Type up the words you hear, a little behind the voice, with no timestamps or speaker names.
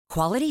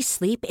Quality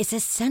sleep is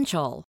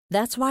essential.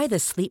 That's why the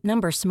Sleep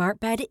Number Smart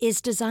Bed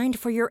is designed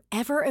for your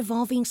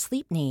ever-evolving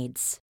sleep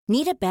needs.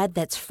 Need a bed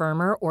that's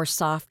firmer or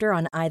softer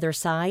on either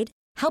side?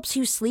 Helps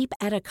you sleep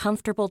at a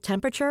comfortable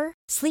temperature?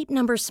 Sleep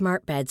Number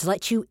Smart Beds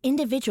let you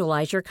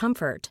individualize your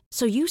comfort,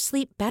 so you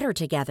sleep better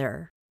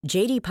together.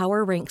 J.D.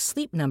 Power ranks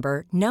Sleep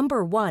Number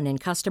number 1 in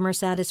customer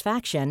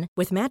satisfaction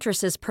with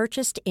mattresses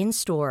purchased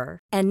in-store.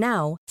 And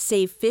now,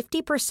 save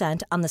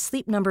 50% on the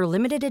Sleep Number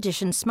Limited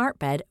Edition Smart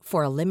Bed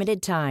for a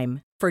limited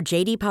time. For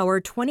J.D. Power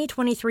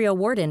 2023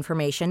 award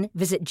information,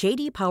 visit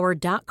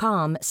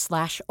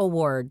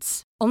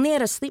jdpower.com/awards. Only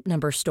at a Sleep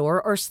Number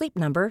store or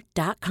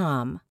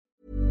sleepnumber.com.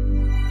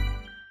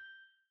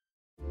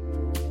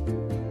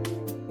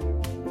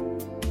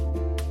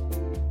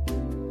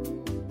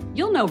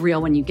 You'll know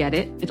real when you get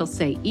it. It'll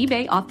say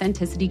eBay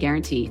Authenticity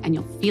Guarantee, and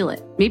you'll feel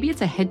it. Maybe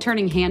it's a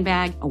head-turning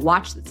handbag, a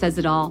watch that says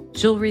it all,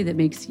 jewelry that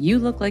makes you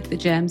look like the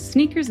gems,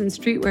 sneakers and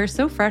streetwear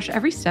so fresh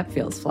every step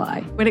feels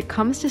fly. When it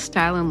comes to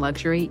style and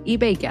luxury,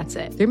 eBay gets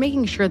it. They're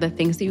making sure the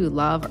things that you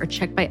love are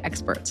checked by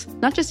experts.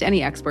 Not just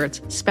any experts,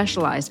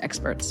 specialized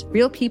experts.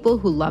 Real people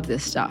who love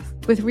this stuff.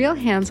 With real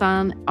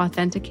hands-on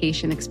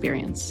authentication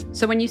experience.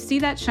 So when you see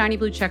that shiny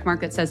blue checkmark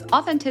that says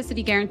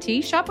Authenticity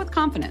Guarantee, shop with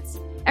confidence.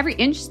 Every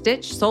inch,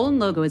 stitch, sole, and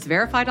logo is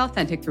verified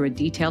authentic through a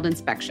detailed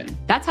inspection.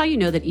 That's how you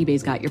know that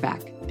eBay's got your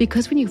back.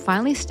 Because when you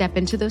finally step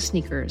into those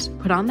sneakers,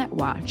 put on that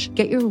watch,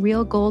 get your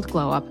real gold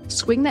glow up,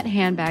 swing that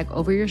handbag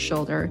over your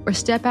shoulder, or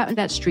step out in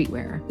that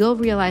streetwear, you'll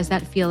realize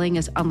that feeling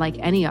is unlike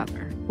any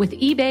other. With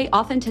eBay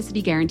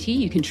Authenticity Guarantee,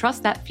 you can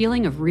trust that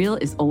feeling of real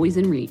is always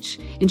in reach.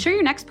 Ensure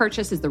your next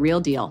purchase is the real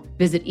deal.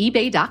 Visit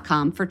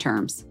ebay.com for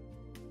terms.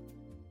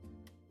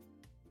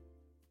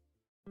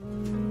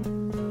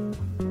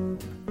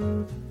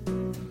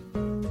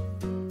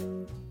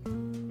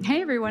 Hey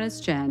everyone,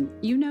 it's Jen.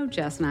 You know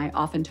Jess and I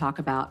often talk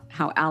about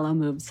how Alo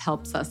Moves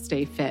helps us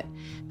stay fit.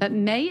 But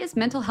May is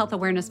Mental Health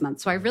Awareness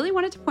Month, so I really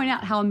wanted to point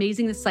out how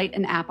amazing the site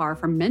and app are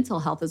for mental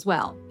health as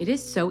well. It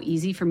is so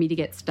easy for me to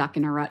get stuck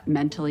in a rut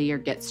mentally or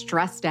get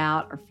stressed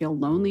out or feel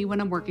lonely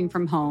when I'm working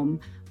from home.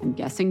 I'm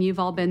guessing you've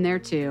all been there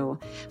too.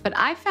 But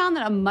I found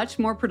that a much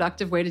more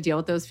productive way to deal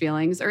with those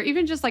feelings, or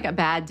even just like a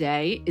bad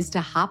day, is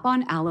to hop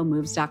on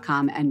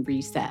alomoves.com and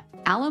reset.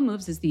 Alo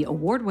Moves is the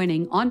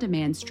award-winning,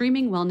 on-demand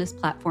streaming wellness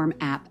platform,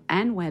 app,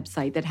 and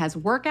website that has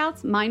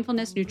workouts,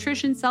 mindfulness,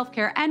 nutrition,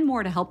 self-care, and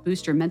more to help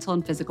boost your mental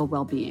and physical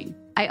well-being.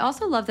 I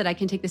also love that I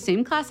can take the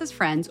same class as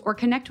friends or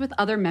connect with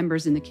other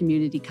members in the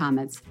community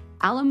comments.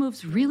 Alo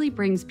Moves really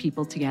brings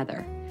people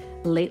together.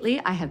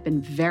 Lately, I have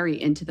been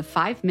very into the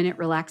 5-minute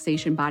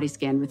relaxation body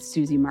scan with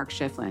Susie Mark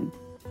Schifflin.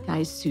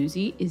 Guys,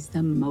 Susie is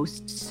the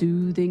most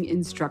soothing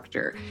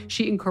instructor.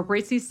 She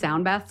incorporates these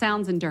sound bath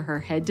sounds into her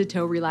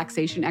head-to-toe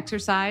relaxation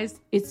exercise.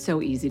 It's so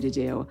easy to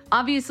do.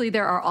 Obviously,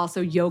 there are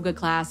also yoga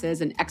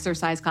classes and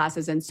exercise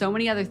classes and so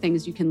many other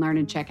things you can learn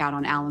and check out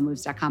on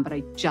alomoves.com, but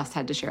I just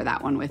had to share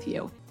that one with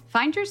you.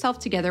 Find yourself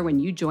together when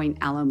you join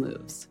Alo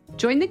Moves.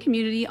 Join the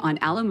community on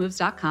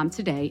alomoves.com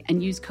today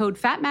and use code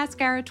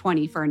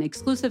FATMASCARA20 for an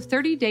exclusive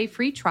 30-day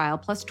free trial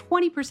plus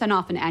 20%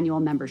 off an annual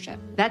membership.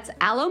 That's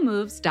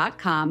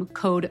alomoves.com,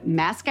 code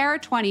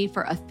MASCARA20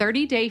 for a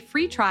 30-day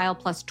free trial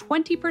plus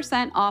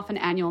 20% off an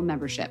annual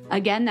membership.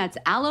 Again, that's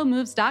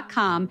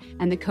alomoves.com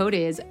and the code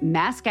is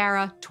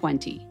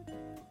MASCARA20.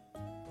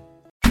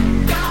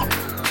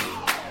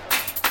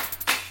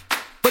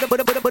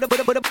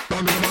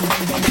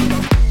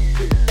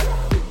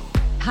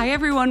 Hi,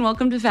 everyone.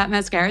 Welcome to Fat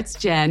Mascara. It's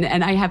Jen,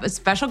 and I have a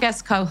special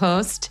guest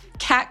co-host,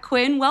 Kat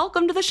Quinn.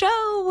 Welcome to the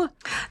show.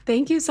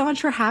 Thank you so much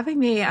for having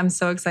me. I'm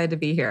so excited to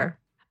be here.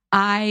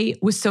 I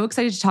was so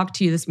excited to talk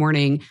to you this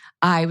morning.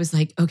 I was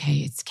like, okay,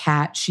 it's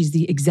Kat. She's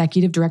the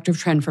executive director of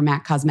trend for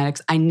MAC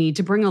Cosmetics. I need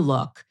to bring a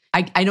look.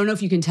 I don't know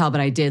if you can tell,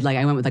 but I did.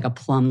 I went with a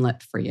plum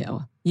lip for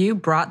you. You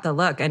brought the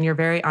look, and you're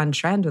very on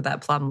trend with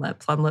that plum lip.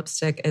 Plum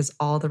lipstick is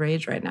all the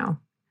rage right now.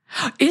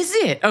 Is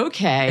it?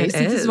 Okay. So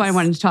this is why I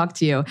wanted to talk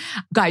to you.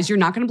 Guys, you're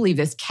not going to believe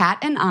this. Kat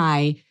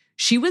and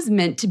she was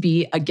meant to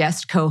be a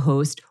guest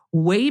co-host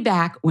way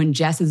back when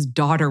Jess's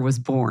daughter was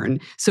born.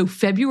 So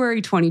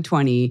February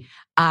 2020,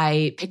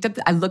 I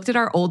looked at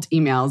our old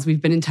emails.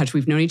 We've been in touch.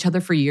 We've known each other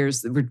for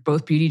years. We're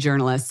both beauty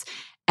journalists.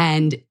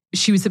 And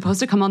she was supposed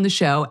to come on the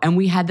show. And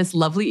we had this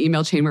lovely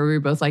email chain where we were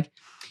both like,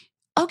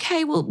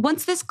 okay, well,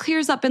 once this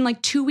clears up in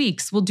 2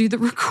 weeks, we'll do the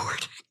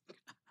recording.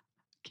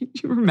 Can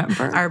you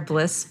remember? Our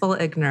blissful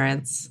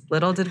ignorance.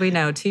 Little did we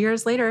know, 2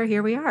 years later,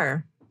 here we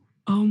are.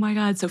 Oh my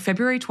God. So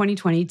February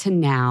 2020 to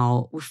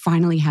now, we're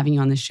finally having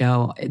you on the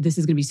show. This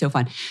is going to be so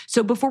fun.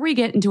 So before we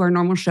get into our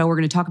normal show, we're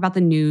going to talk about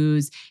the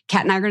news.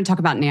 Kat and I are going to talk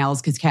about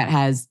nails because Kat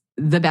has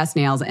the best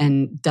nails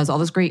and does all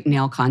this great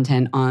nail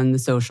content on the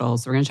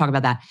socials. So we're going to talk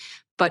about that.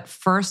 But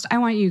first, I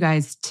want you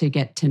guys to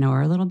get to know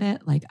her a little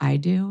bit like I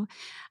do.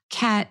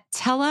 Kat,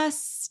 tell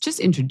us, just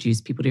introduce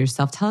people to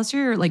yourself. Tell us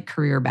your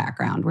career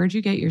background. Where'd you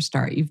get your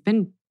start? You've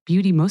been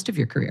beauty most of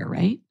your career,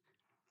 right?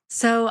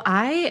 So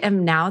I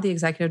am now the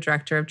executive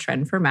director of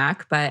Trend for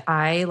MAC, but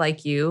I,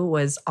 like you,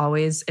 was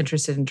always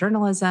interested in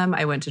journalism.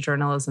 I went to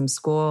journalism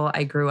school.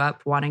 I grew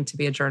up wanting to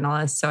be a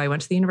journalist. So I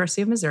went to the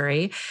University of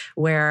Missouri,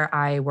 where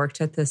I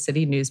worked at the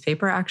city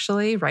newspaper,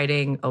 actually,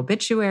 writing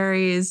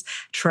obituaries,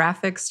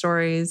 traffic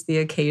stories, the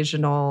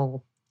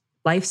occasional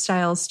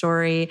lifestyle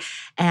story.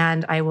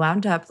 And I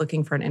wound up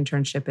looking for an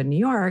internship in New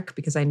York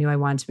because I knew I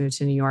wanted to move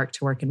to New York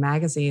to work in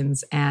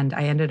magazines. And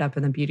I ended up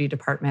in the beauty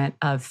department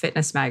of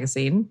Fitness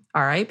Magazine,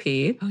 RIP.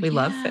 We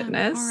love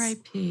fitness.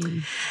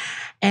 RIP.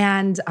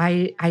 And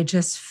I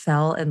just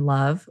fell in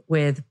love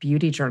with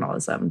beauty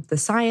journalism, the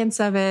science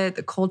of it,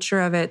 the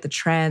culture of it, the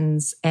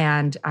trends.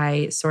 And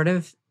I sort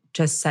of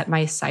just set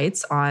my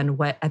sights on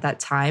what at that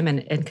time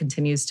and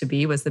continues to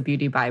be was the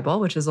Beauty Bible,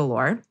 which is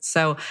Allure.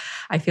 So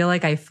I feel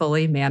like I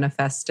fully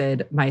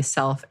manifested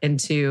myself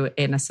into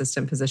an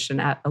assistant position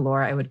at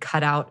Allure. I would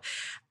cut out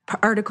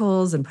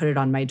articles and put it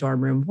on my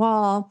dorm room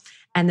wall.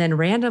 And then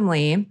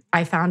randomly,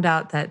 I found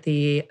out that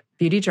the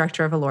beauty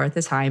director of Allure at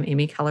the time,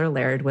 Amy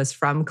Keller-Laird, was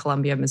from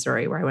Columbia,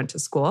 Missouri, where I went to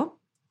school.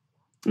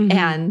 Mm-hmm.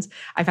 And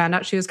I found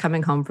out she was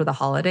coming home for the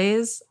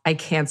holidays. I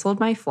canceled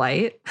my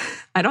flight.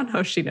 I don't know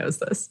if she knows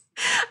this.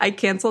 I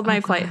canceled my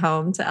flight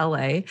home to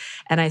LA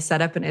and I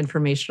set up an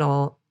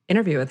informational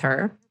interview with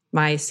her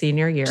my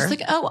senior year. She's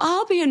like, oh,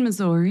 I'll be in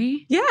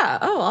Missouri. Yeah.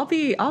 Oh,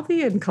 I'll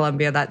be in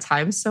Columbia that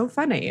time. So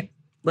funny.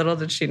 Little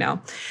did she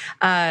know.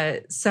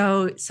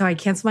 So I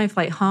canceled my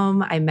flight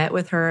home. I met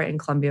with her in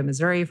Columbia,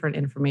 Missouri for an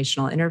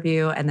informational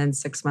interview. And then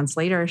 6 months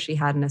later, she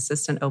had an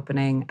assistant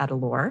opening at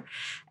Allure.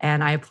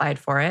 And I applied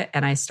for it.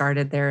 And I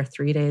started there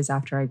 3 days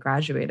after I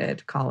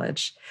graduated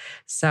college.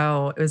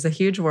 So it was a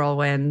huge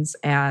whirlwind.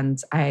 And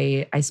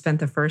I spent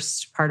the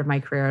first part of my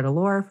career at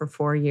Allure for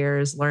 4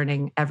 years,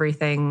 learning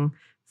everything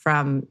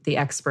from the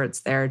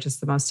experts there,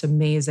 just the most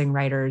amazing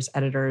writers,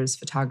 editors,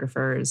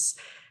 photographers.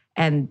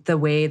 And the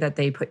way that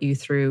they put you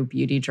through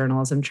beauty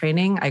journalism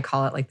training, I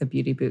call it like the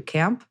beauty boot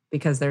camp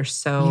because they're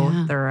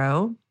so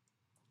thorough,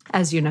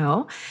 as you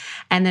know.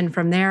 And then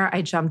from there,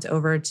 I jumped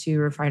over to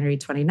Refinery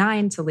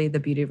 29 to lead the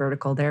beauty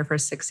vertical there for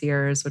 6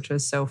 years, which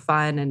was so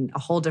fun and a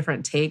whole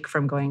different take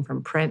from going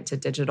from print to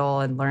digital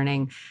and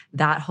learning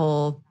that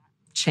whole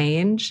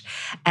change.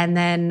 And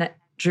then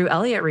Drew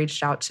Elliott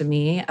reached out to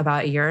me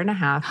about 1.5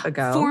 years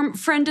ago.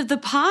 Friend of the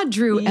pod,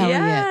 Drew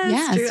Elliott.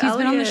 Yes, Drew he's Elliott.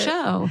 Been on the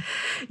show.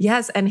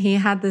 Yes, and he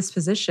had this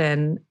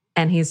position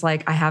and he's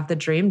like, I have the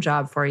dream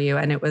job for you.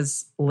 And it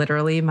was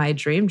literally my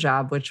dream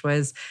job, which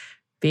was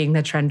being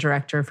the trend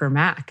director for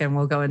MAC. And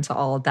we'll go into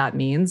all of that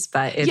means,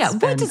 but it's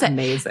been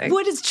amazing.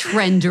 What does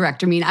trend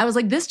director mean? I was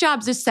like, this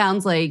job just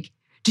sounds like,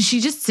 does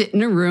she just sit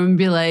in a room and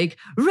be like,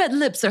 red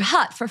lips are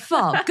hot for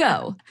fall,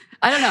 go?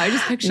 I don't know. I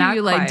just picture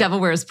you like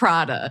Devil Wears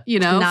Prada,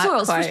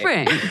 florals for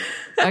spring.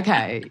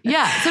 Okay.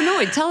 Yeah. So no,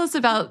 wait, tell us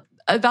about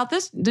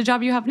the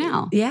job you have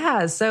now.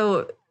 Yeah.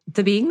 So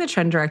being the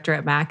trend director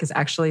at MAC is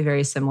actually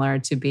very similar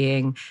to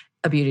being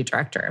a beauty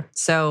director.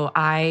 So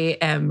I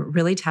am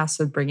really tasked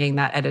with bringing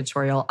that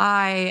editorial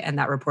eye and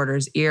that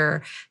reporter's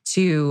ear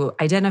to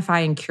identify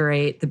and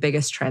curate the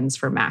biggest trends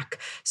for MAC.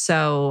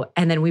 So,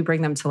 and then we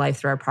bring them to life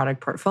through our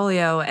product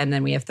portfolio. And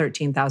then we have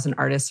 13,000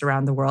 artists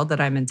around the world that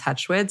I'm in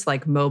touch with to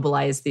like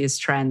mobilize these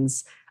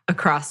trends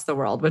across the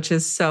world, which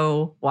is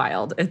so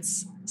wild.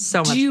 It's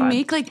so much fun. Do you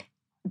make like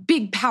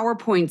big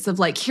PowerPoints of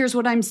like, here's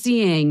what I'm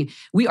seeing.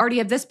 We already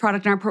have this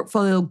product in our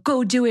portfolio.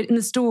 Go do it in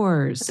the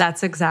stores.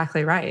 That's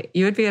exactly right.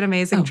 You would be an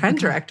amazing trend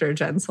director,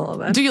 Jen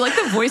Sullivan. Do you like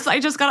the voice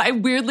I just got? I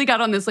weirdly got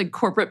on this like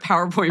corporate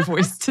PowerPoint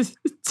voice.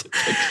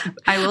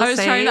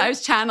 I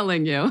was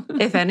channeling you.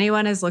 If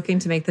anyone is looking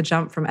to make the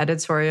jump from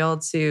editorial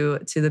to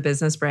the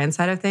business brand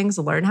side of things,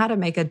 learn how to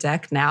make a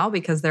deck now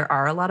because there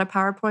are a lot of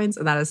PowerPoints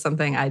and that is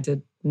something I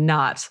did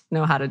not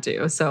know how to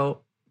do.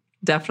 So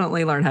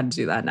definitely learn how to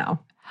do that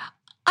now.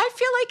 I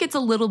feel like it's a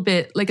little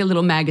bit like a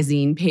little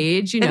magazine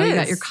page. You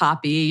got your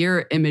copy,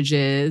 your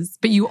images,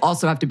 but you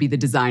also have to be the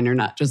designer,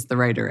 not just the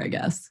writer, I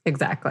guess.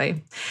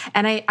 Exactly.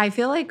 And I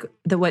feel like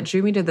what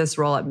drew me to this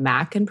role at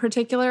MAC in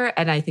particular,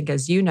 and I think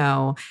as you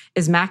know,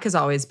 is MAC has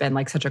always been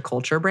like such a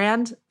culture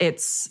brand.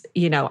 It's,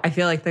 I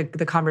feel like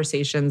the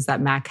conversations that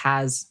MAC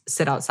has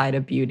sit outside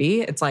of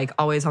beauty. It's like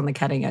always on the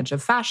cutting edge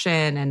of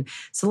fashion and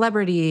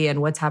celebrity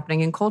and what's happening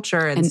in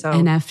culture. And so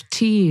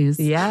NFTs.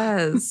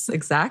 Yes,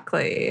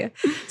 exactly.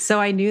 So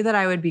I knew that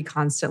I would be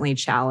constantly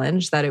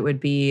challenged, that it would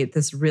be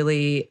this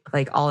really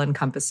like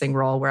all-encompassing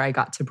role where I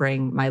got to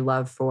bring my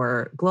love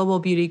for global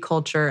beauty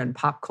culture and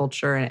pop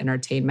culture and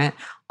entertainment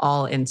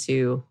all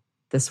into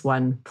this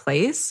one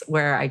place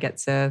where I get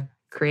to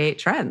create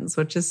trends,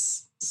 which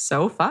is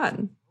so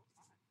fun.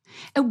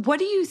 And what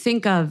do you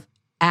think of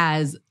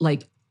as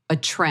like a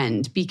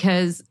trend?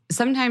 Because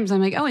sometimes I'm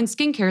like, oh, in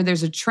skincare,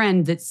 there's a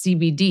trend that's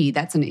CBD.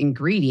 That's an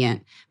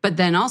ingredient. But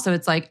then also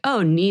it's like,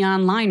 oh,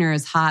 neon liner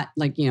is hot,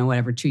 like,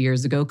 2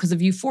 years ago because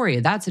of Euphoria.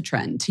 That's a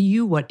trend. To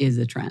you, what is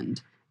a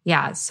trend?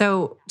 Yeah.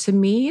 So to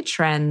me,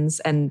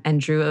 trends,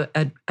 and Drew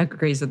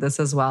agrees with this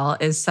as well,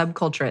 is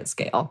subculture at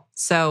scale.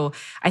 So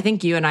I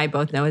think you and I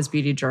both know as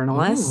beauty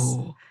journalists.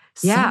 Ooh,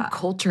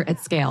 subculture at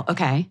scale.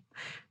 Okay.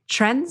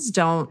 Trends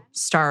don't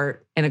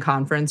start in a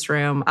conference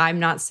room. I'm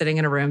not sitting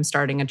in a room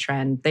starting a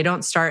trend. They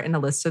don't start in a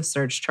list of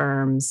search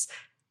terms.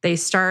 They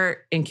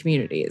start in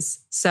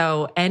communities.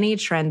 So any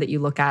trend that you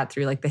look at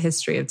through like the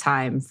history of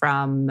time,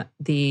 from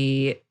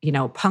the,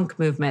 punk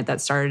movement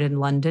that started in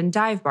London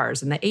dive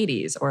bars in the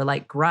 80s, or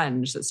like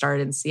grunge that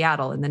started in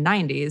Seattle in the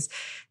 90s,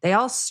 they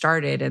all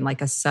started in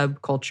like a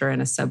subculture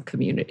and a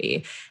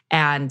sub-community.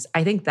 And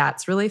I think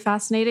that's really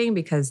fascinating,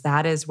 because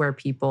that is where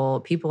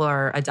people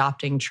are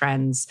adopting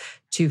trends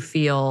to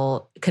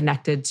feel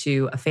connected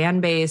to a fan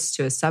base,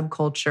 to a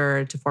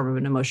subculture, to form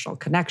an emotional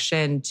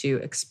connection, to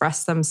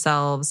express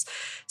themselves.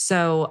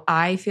 So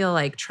I feel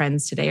like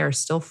trends today are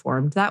still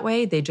formed that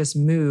way. They just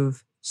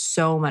move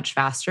so much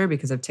faster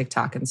because of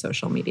TikTok and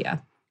social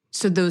media.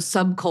 So those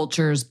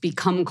subcultures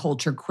become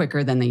culture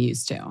quicker than they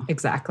used to.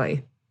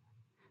 Exactly.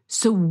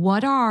 So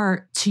what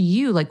are, to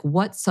you, like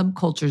what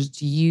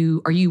subcultures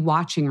are you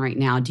watching right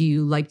now? Do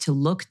you like to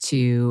look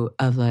to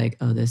of like,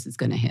 oh, this is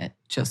going to hit,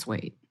 just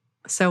wait?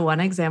 So one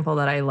example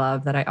that I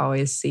love that I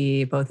always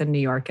see both in New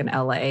York and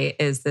LA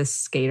is this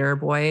skater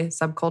boy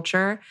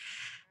subculture.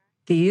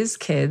 These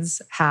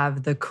kids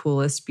have the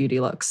coolest beauty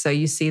looks. So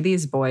you see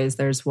these boys,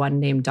 there's one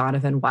named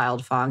Donovan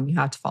Wildfong. You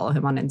have to follow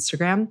him on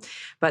Instagram.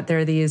 But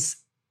they're these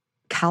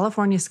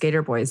California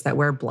skater boys that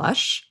wear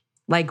blush,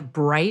 like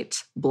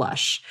bright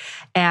blush.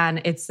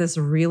 And it's this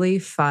really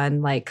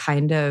fun, like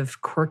kind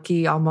of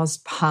quirky,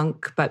 almost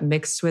punk, but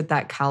mixed with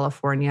that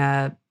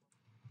California,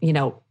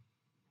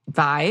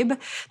 vibe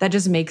that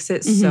just makes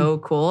it so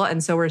cool.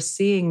 And so we're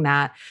seeing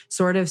that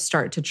sort of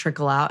start to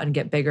trickle out and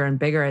get bigger and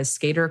bigger as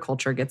skater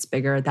culture gets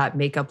bigger. That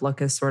makeup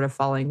look is sort of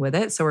falling with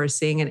it. So we're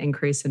seeing an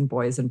increase in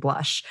boys and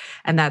blush.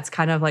 And that's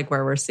kind of like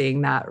where we're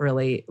seeing that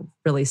really,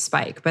 really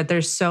spike. But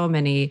there's so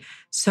many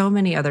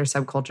other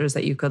subcultures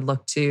that you could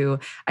look to.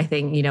 I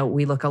think,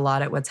 we look a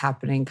lot at what's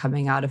happening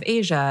coming out of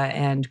Asia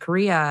and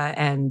Korea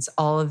and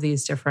all of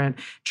these different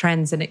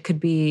trends. And it could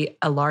be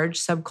a large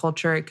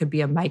subculture. It could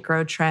be a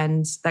micro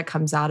trend that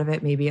comes out of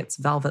it. Maybe it's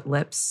velvet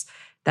lips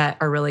that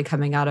are really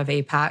coming out of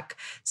APAC.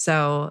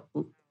 So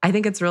I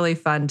think it's really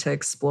fun to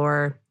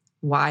explore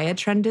why a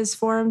trend is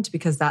formed,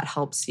 because that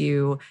helps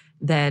you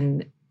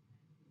then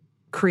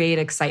create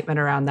excitement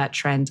around that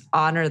trend,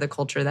 honor the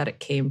culture that it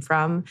came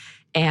from,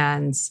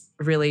 and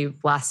really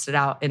blast it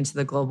out into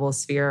the global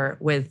sphere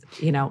with,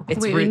 its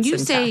roots when you intact.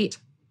 say,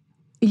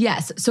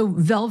 yes, so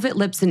velvet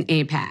lips in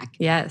APAC.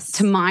 Yes.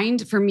 To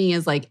mind for me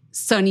is like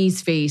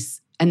Sunny's face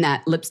and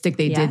that lipstick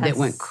they did that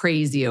went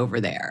crazy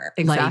over there.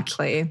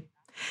 Exactly.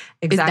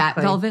 Is that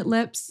velvet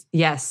lips?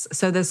 Yes.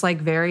 So this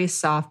like very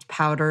soft,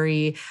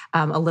 powdery,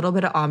 a little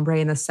bit of ombre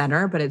in the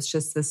center, but it's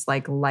just this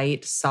like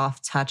light,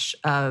 soft touch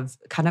of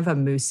kind of a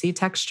moussey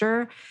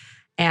texture.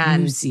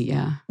 And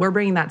we're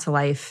bringing that to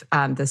life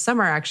this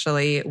summer,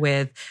 actually,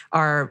 with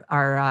our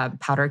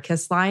Powder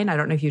Kiss line. I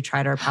don't know if you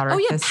tried our Powder Kiss.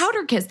 Oh, yeah,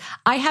 Powder Kiss.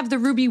 I have the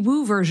Ruby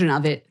Woo version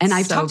of it, and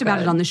I've talked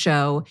about it on the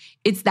show.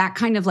 It's that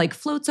kind of like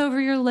floats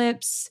over your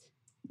lips,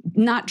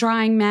 not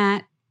drying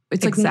matte.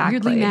 It's like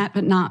weirdly matte,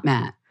 but not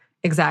matte.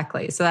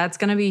 Exactly. So that's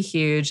going to be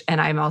huge.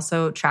 And I'm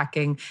also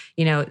tracking,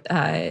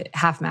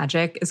 Half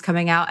Magic is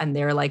coming out, and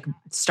their like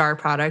star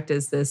product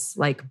is this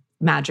like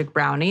magic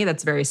brownie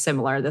that's very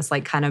similar, this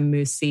like kind of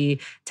moussey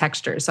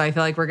texture. So I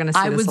feel like we're going to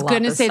see this a lot this summer. I was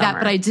going to say that,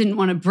 but I didn't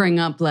want to bring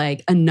up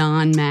like a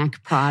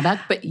non-MAC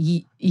product. But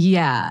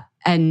yeah,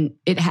 and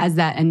it has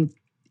that, and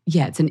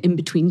yeah, it's an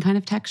in-between kind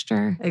of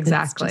texture.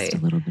 Exactly. It's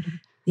just a little bit of...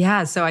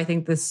 Yeah, so I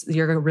think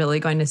you're really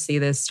going to see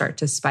this start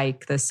to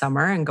spike this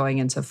summer and going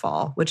into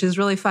fall, which is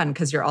really fun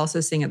because you're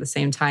also seeing at the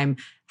same time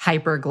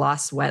hyper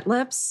gloss wet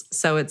lips.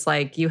 So it's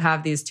like you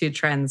have these two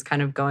trends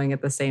kind of going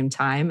at the same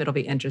time. It'll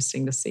be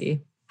interesting to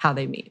see how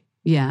they meet.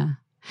 Yeah.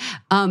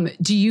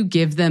 Do you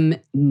give them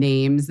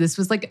names? This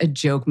was like a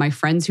joke. My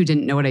friends who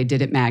didn't know what I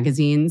did at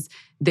magazines,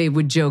 they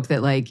would joke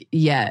that like,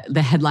 yeah,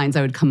 the headlines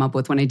I would come up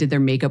with when I did their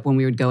makeup when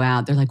we would go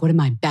out, they're like, what am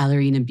I,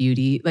 Ballerina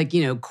Beauty? Like,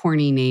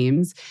 corny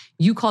names.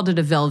 You called it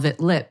a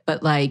velvet lip,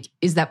 but like,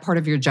 is that part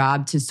of your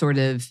job to sort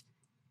of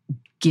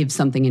give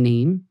something a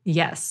name?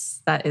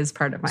 Yes, that is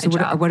part of my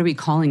job. What are we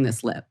calling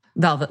this lip?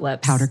 Velvet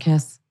lips. Powder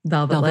Kiss?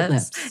 Velvet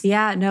lips.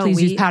 Yeah, no.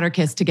 Please use Powder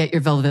Kiss to get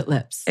your velvet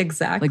lips.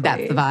 Exactly. Like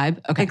that's the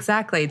vibe? Okay.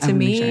 Exactly. To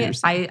me,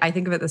 I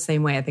think of it the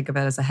same way. I think of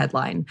it as a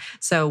headline.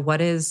 So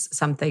what is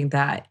something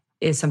that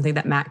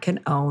Matt can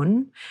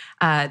own,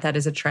 that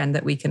is a trend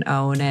that we can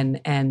own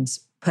and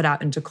put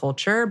out into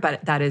culture,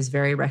 but that is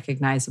very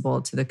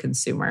recognizable to the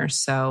consumer.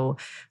 So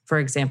for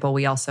example,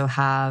 we also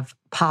have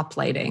pop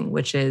lighting,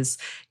 which is,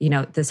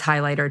 this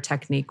highlighter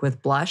technique with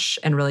blush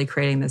and really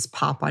creating this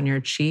pop on your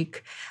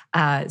cheek.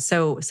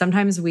 So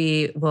sometimes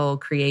we will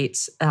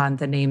create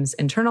the names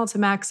internal to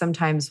Mac.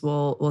 Sometimes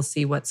we'll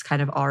see what's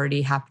kind of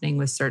already happening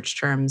with search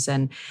terms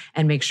and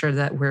make sure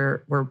that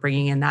we're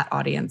bringing in that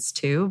audience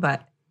too.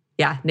 But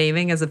yeah,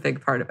 naming is a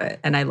big part of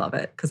it. And I love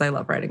it because I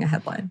love writing a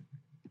headline.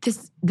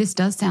 This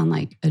does sound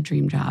like a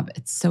dream job.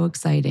 It's so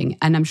exciting.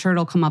 And I'm sure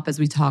it'll come up as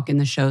we talk in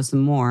the show some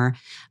more.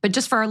 But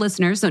just for our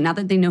listeners, so now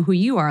that they know who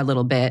you are a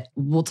little bit,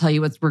 we'll tell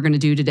you what we're going to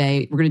do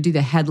today. We're going to do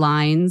the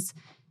headlines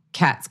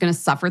Kat's going to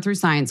suffer through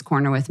Science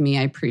Corner with me.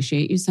 I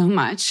appreciate you so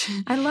much.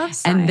 I love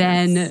science. And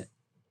then,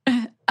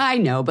 I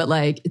know, but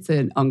like, it's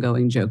an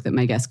ongoing joke that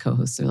my guest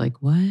co-hosts are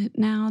like, what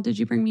now did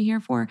you bring me here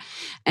for?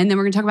 And then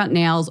we're going to talk about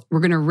nails.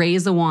 We're going to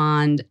raise a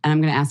wand, and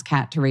I'm going to ask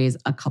Kat to raise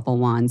a couple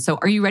wands. So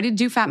are you ready to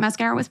do Fat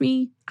Mascara with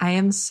me? I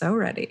am so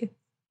ready.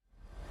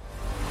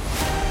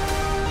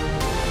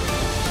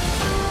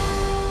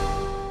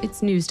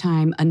 It's news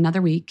time.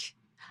 Another week.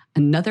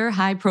 Another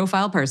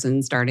high-profile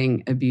person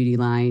starting a beauty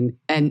line.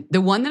 And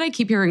the one that I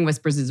keep hearing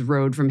whispers is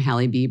Rhode from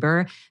Hailey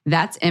Bieber.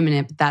 That's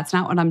imminent, but that's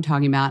not what I'm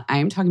talking about. I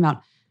am talking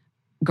about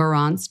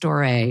Garance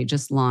Doré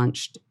just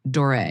launched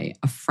Doré,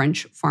 a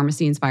French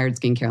pharmacy-inspired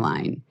skincare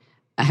line.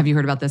 Have you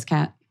heard about this,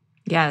 Kat?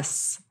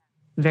 Yes.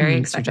 Very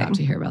exciting. Job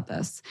to hear about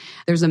this.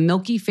 There's a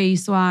milky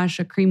face wash,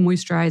 a cream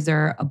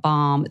moisturizer, a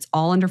balm. It's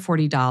all under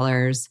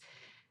 $40.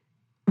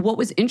 What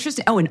was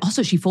interesting, and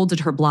also she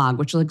folded her blog,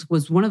 which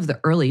was one of the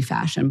early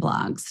fashion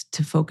blogs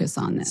to focus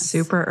on this.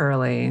 Super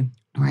early.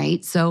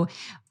 Right? So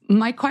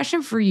my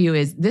question for you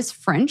is this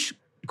French,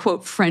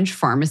 quote, French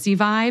pharmacy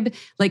vibe,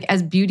 like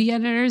as beauty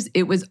editors,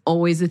 it was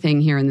always a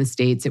thing here in the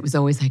States. It was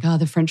always like, oh,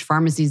 the French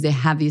pharmacies, they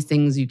have these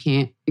things you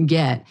can't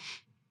get.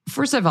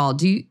 First of all,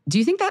 do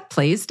you think that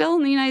plays still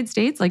in the United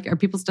States? Like, are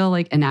people still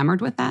like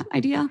enamored with that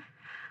idea?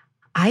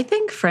 I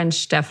think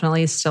French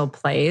definitely still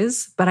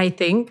plays, but I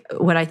think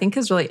what I think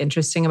is really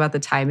interesting about the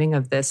timing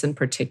of this in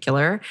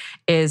particular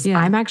is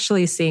I'm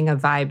actually seeing a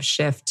vibe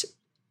shift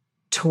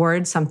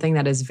towards something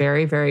that is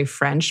very, very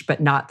French,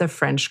 but not the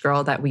French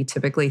girl that we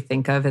typically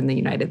think of in the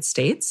United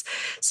States.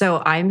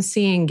 So I'm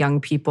seeing young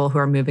people who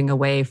are moving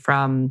away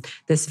from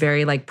this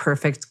very like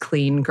perfect,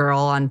 clean girl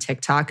on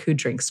TikTok who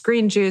drinks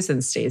green juice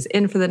and stays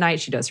in for the night.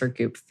 She does her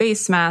Goop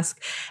face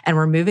mask. And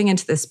we're moving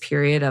into this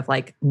period of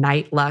like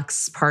night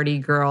luxe, party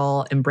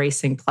girl,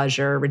 embracing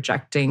pleasure,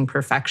 rejecting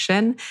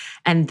perfection.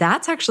 And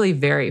that's actually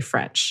very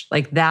French.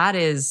 Like that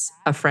is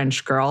a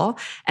French girl.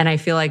 And I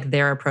feel like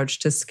their approach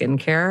to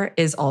skincare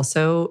is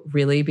also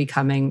really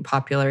becoming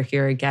popular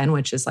here again,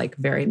 which is like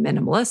very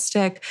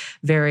minimalistic,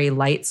 very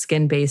light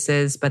skin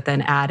bases, but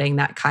then adding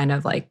that kind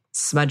of like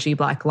smudgy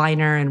black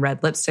liner and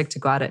red lipstick to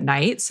go out at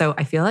night. So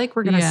I feel like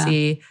we're going to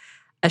see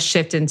a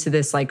shift into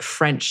this like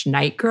French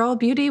night girl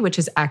beauty, which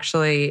is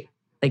actually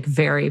like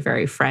very,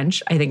 very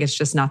French. I think it's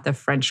just not the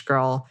French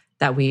girl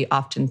that we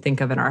often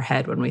think of in our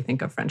head when we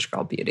think of French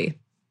girl beauty.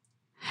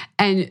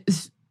 And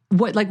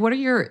what are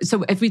your,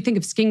 so if we think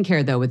of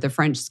skincare though, with the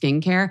French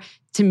skincare,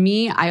 to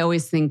me, I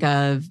always think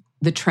of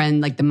the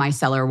trend, like the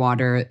micellar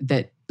water,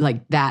 that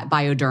like that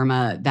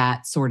Bioderma,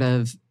 that sort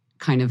of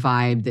kind of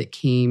vibe that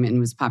came and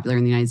was popular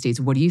in the United States.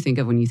 What do you think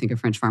of when you think of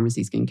French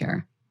pharmacy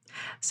skincare?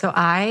 So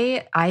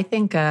I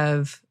think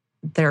of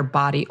their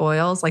body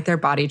oils, like their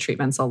body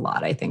treatments a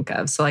lot, I think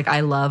of. So like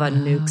I love a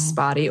Nuxe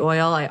body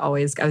oil. I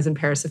was in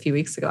Paris a few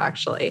weeks ago,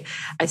 actually.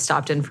 I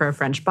stopped in for a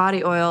French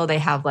body oil. They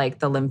have like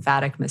the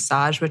lymphatic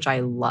massage, which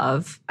I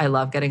love. I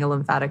love getting a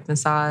lymphatic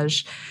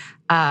massage.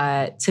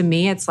 To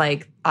me, it's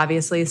like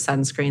obviously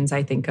sunscreens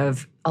I think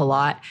of a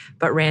lot,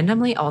 but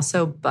randomly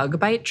also bug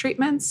bite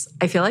treatments.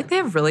 I feel like they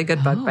have really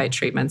good bug bite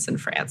treatments in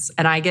France,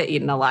 and I get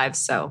eaten alive.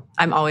 So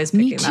I'm always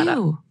picking that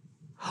up.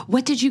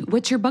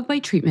 What's your bug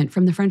bite treatment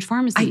from the French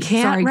pharmacy? I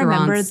can't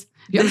remember.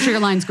 I'm sure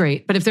your line's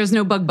great, but if there's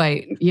no bug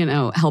bite,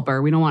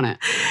 helper, we don't want it.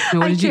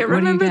 I can't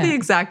remember the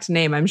exact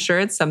name. I'm sure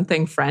it's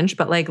something French,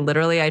 but like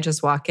literally I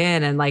just walk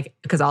in and like,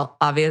 because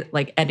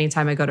like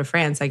anytime I go to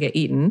France, I get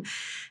eaten.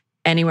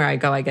 Anywhere I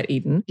go, I get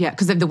eaten. Yeah,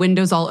 because if the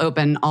window's all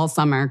open all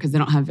summer because they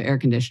don't have air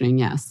conditioning,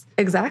 yes.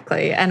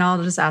 Exactly. And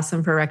I'll just ask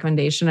them for a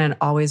recommendation, and it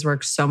always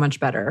works so much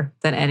better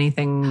than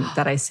anything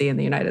that I see in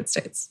the United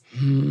States.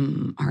 All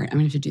right, I'm going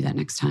to have to do that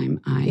next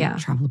time I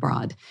travel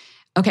abroad.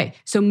 Okay,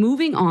 so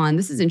moving on,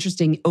 this is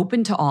interesting.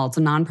 Open to All, it's a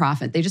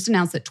nonprofit. They just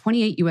announced that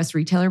 28 U.S.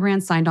 retailer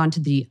brands signed on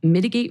to the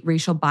Mitigate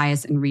Racial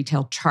Bias in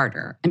Retail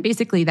Charter. And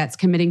basically, that's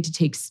committing to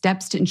take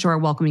steps to ensure a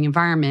welcoming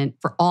environment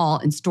for all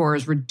in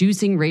stores,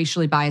 reducing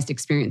racially biased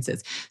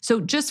experiences. So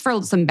just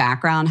for some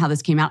background, how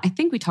this came out, I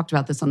think we talked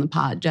about this on the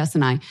pod, Jess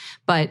and I,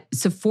 but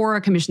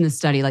Sephora commissioned this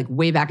study like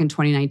way back in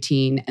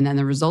 2019, and then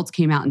the results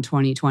came out in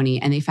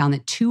 2020, and they found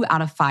that 2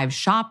 out of 5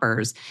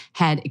 shoppers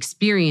had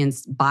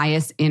experienced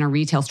bias in a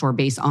retail store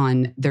based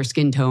on their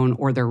skin tone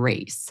or their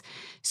race.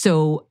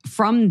 So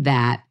from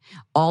that,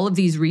 all of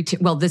these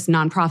this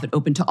nonprofit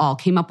Open to All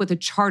came up with a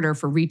charter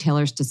for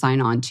retailers to sign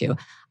on to.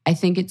 I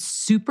think it's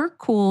super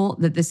cool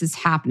that this is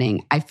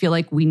happening. I feel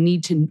like we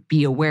need to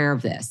be aware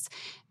of this.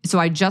 So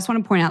I just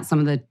want to point out some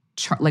of the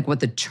what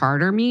the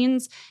charter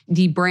means.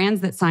 The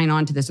brands that sign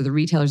on to this, or the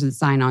retailers that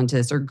sign on to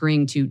this, are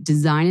agreeing to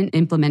design and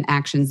implement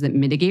actions that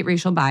mitigate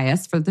racial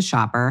bias for the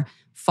shopper,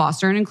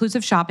 foster an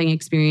inclusive shopping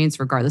experience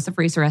regardless of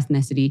race or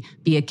ethnicity,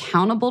 be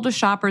accountable to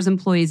shoppers,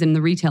 employees in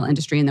the retail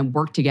industry, and then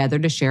work together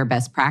to share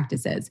best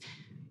practices.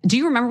 Do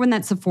you remember when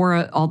that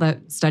Sephora, all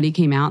that study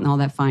came out and all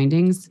that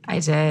findings? I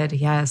did,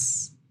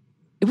 yes.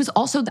 It was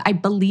also, I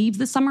believe,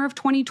 the summer of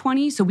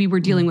 2020. So we were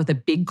dealing with a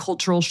big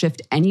cultural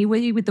shift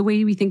anyway with the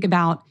way we think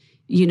about,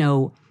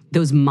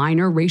 those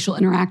minor racial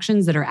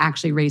interactions that are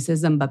actually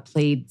racism, but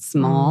played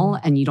small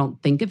and you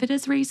don't think of it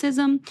as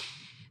racism.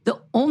 The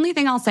only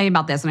thing I'll say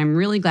about this, and I'm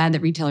really glad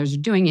that retailers are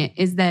doing it,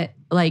 is that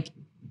like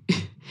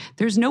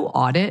there's no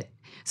audit.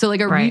 So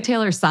like a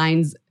retailer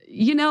signs,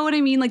 you know what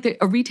I mean? Like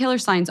a retailer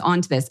signs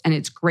onto this, and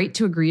it's great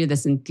to agree to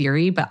this in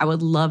theory, but I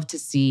would love to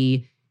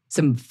see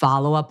some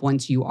follow-up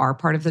once you are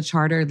part of the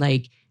charter.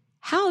 Like,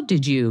 how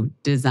did you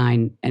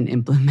design and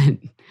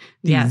implement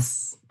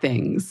these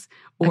things?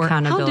 Or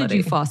how did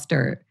you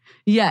foster?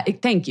 Yeah,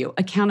 thank you.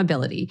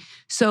 Accountability.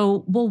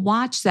 So we'll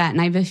watch that.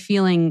 And I have a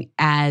feeling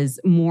as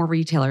more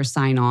retailers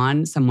sign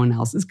on, someone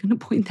else is going to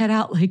point that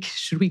out. Like,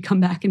 should we come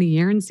back in a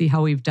year and see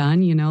how we've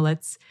done? You know,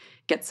 let's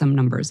get some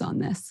numbers on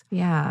this.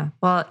 Yeah.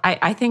 Well,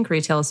 I think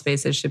retail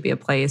spaces should be a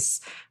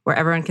place where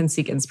everyone can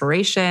seek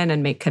inspiration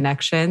and make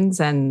connections.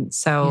 And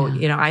so,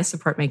 you know, I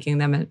support making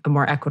them a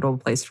more equitable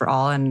place for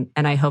all. And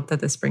I hope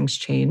that this brings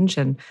change.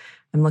 And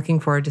I'm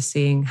looking forward to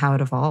seeing how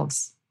it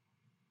evolves.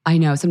 I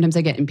know. Sometimes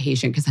I get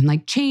impatient because I'm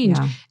like, change.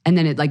 Yeah. And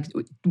then it like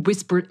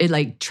it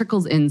like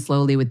trickles in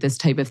slowly with this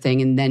type of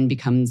thing and then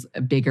becomes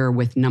bigger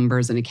with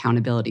numbers and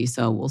accountability.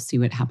 So we'll see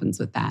what happens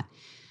with that.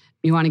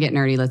 You want to get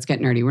nerdy? Let's get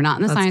nerdy. We're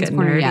not in the science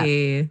corner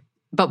yet,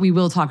 but we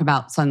will talk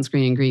about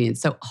sunscreen ingredients.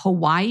 So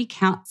Hawaii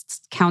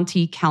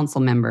County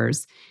Council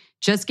members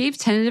just gave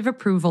tentative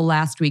approval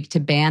last week to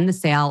ban the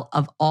sale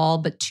of all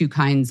but 2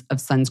 kinds of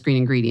sunscreen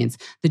ingredients,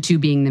 the 2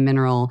 being the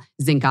mineral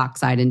zinc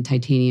oxide and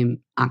titanium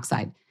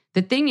oxide.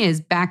 The thing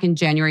is, back in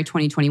January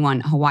 2021,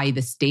 Hawaii,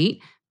 the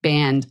state,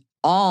 banned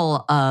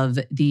all of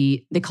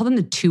they call them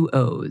the 2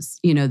 O's,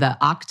 you know,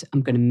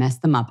 I'm going to mess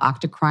them up,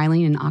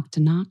 octocrylene and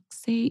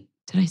octinoxate.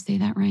 Did I say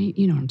that right?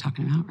 You know what I'm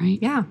talking about, right?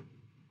 Yeah,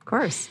 of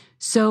course.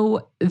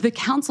 So the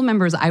council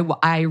members,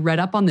 I read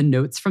up on the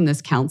notes from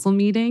this council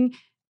meeting.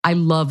 I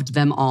loved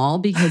them all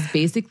because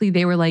basically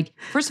they were like,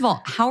 first of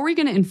all, how are we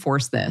going to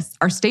enforce this?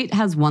 Our state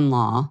has one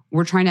law.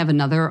 We're trying to have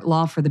another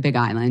law for the Big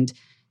Island.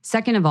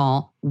 Second of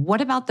all,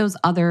 what about those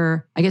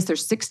other, I guess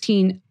there's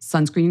 16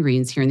 sunscreen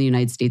ingredients here in the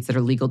United States that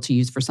are legal to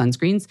use for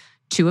sunscreens.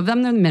 2 of them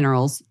are the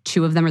minerals,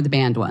 2 of them are the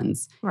banned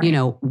ones. Right. You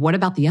know, what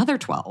about the other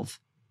 12?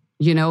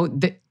 You know,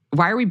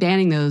 why are we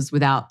banning those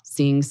without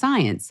seeing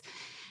science?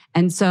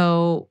 And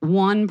so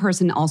one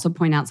person also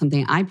pointed out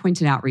something I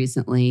pointed out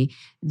recently,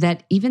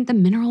 that even the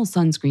mineral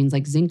sunscreens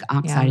like zinc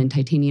oxide and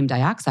titanium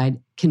dioxide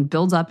can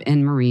build up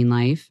in marine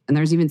life. And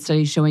there's even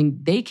studies showing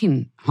they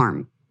can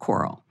harm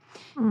coral.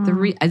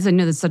 As I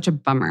know, that's such a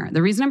bummer.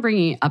 The reason I'm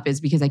bringing it up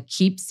is because I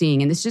keep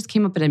seeing, and this just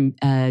came up at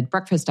a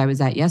breakfast I was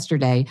at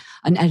yesterday,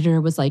 an editor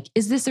was like,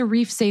 is this a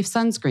reef-safe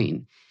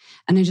sunscreen?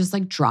 And I just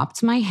like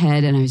dropped my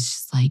head and I was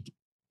just like,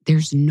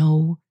 there's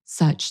no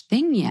such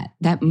thing yet.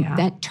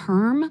 That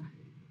term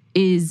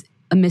is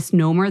a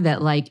misnomer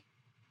that like,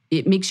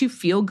 it makes you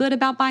feel good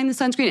about buying the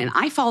sunscreen. And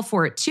I fall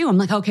for it too. I'm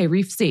like, okay,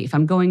 reef safe.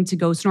 I'm going to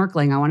go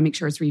snorkeling. I want to make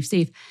sure it's reef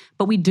safe.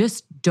 But we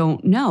just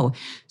don't know.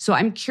 So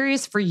I'm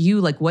curious for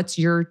you, like, what's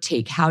your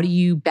take? How do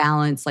you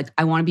balance, like,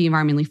 I want to be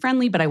environmentally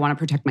friendly, but I want to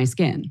protect my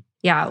skin?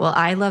 Yeah, well,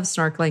 I love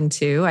snorkeling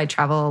too. I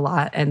travel a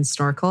lot and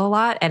snorkel a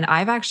lot. And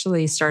I've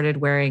actually started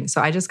wearing, so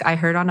I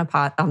heard on the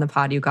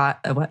pod you got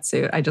a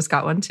wetsuit. I just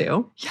got one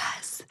too.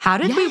 Yes. How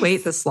did we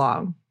wait this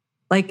long?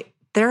 Like,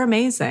 they're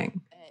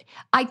amazing.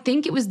 I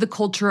think it was the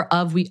culture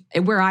of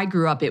where I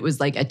grew up, it was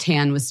like a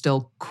tan was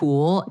still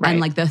cool. Right. And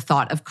like the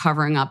thought of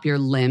covering up your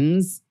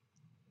limbs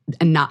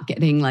and not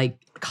getting like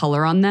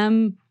color on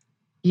them,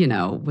 you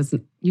know,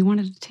 you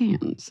wanted a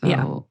tan.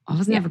 So I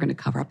was never going to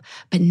cover up.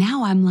 But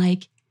now I'm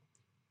like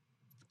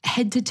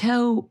head to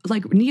toe,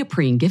 like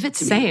neoprene, give it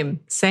to me.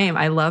 Same.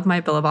 I love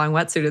my Billabong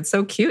wetsuit. It's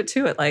so cute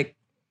too.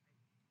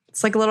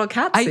 It's like a little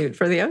cat suit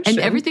for the ocean. And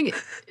everything,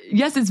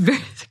 yes, it's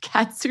very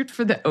cat suit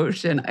for the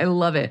ocean. I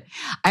love it.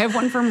 I have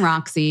one from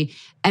Roxy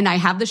and I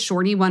have the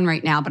shorty one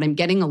right now, but I'm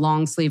getting a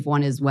long sleeve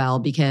one as well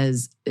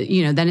because,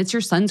 you know, then it's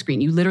your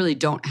sunscreen. You literally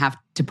don't have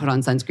to put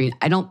on sunscreen.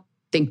 I don't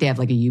think they have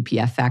like a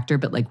UPF factor,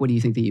 but like, what do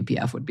you think the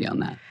UPF would be on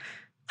that?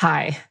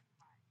 High.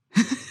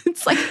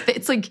 It's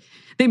like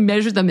they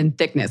measure them in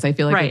thickness. I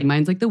feel like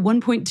mine's like the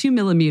 1.2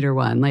 millimeter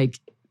one. Like,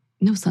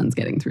 no sun's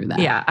getting through that.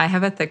 Yeah, I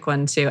have a thick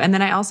one too. And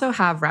then I also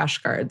have rash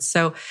guards.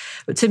 So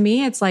to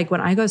me, it's like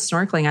when I go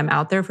snorkeling, I'm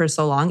out there for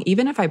so long,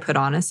 even if I put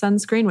on a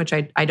sunscreen, which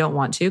I don't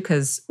want to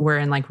because we're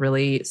in like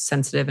really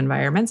sensitive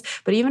environments.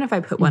 But even if I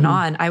put one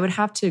on, I would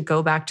have to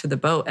go back to the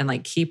boat and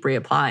like keep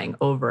reapplying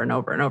over and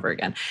over and over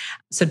again.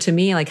 So to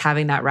me, like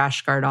having that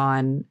rash guard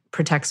on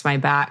protects my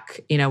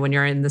back. You know, when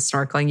you're in the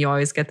snorkeling, you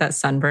always get that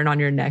sunburn on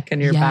your neck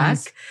and your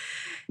back.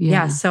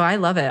 Yeah, so I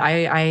love it.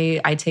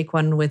 I take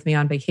one with me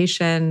on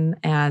vacation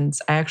and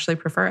I actually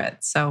prefer it.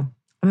 So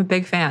I'm a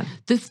big fan.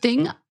 The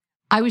thing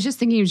I was just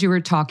thinking as you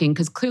were talking,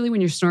 because clearly when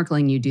you're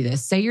snorkeling, you do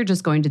this. Say you're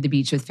just going to the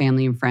beach with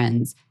family and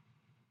friends.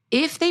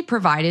 If they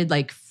provided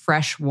like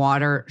fresh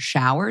water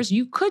showers,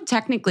 you could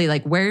technically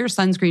like wear your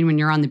sunscreen when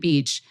you're on the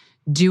beach,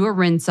 do a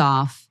rinse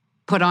off,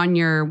 put on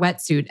your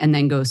wetsuit and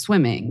then go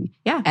swimming.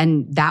 Yeah.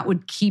 And that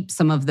would keep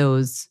some of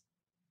those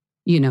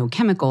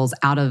chemicals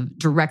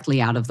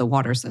directly out of the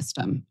water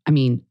system. I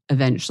mean,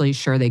 eventually,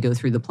 sure, they go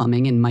through the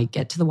plumbing and might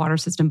get to the water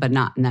system, but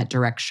not in that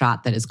direct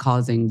shot that is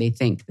causing, they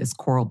think, this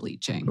coral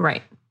bleaching.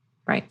 Right.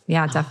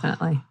 Yeah,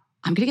 definitely.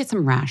 I'm going to get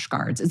some rash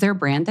guards. Is there a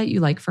brand that you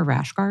like for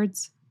rash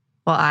guards?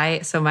 Well,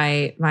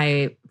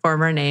 my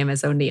former name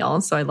is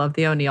O'Neill, so I love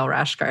the O'Neill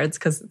rash guards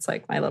because it's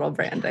like my little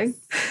branding.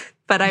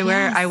 But I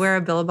wear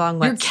a Billabong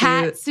wetsuit. Your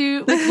cat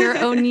suit with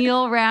your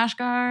O'Neill rash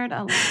guard.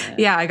 I love it.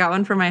 Yeah, I got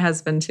one for my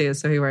husband too,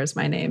 so he wears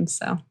my name.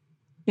 So,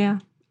 yeah.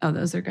 Oh,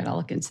 those are good. I'll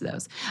look into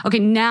those. Okay,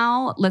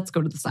 now let's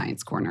go to the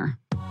science corner.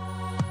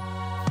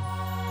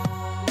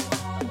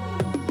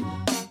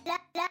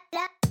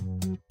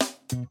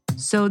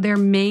 So there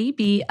may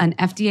be an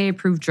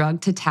FDA-approved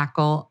drug to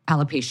tackle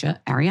alopecia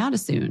areata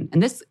soon.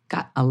 And this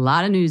got a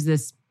lot of news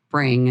this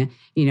spring,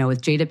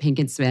 with Jada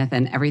Pinkett Smith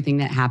and everything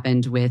that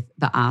happened with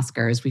the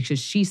Oscars because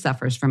she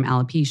suffers from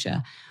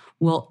alopecia.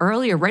 Well,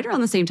 earlier, right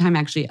around the same time,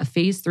 actually, a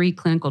phase 3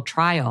 clinical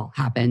trial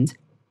happened.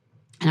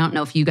 I don't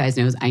know if you guys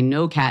know, I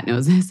know Kat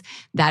knows this.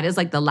 That is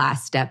like the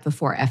last step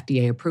before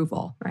FDA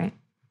approval. Right.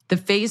 The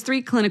phase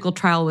 3 clinical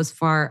trial was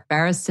for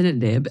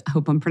baricitinib, I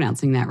hope I'm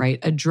pronouncing that right,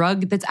 a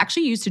drug that's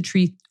actually used to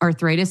treat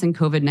arthritis and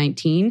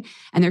COVID-19,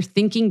 and they're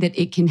thinking that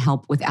it can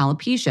help with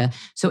alopecia.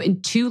 So in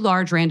 2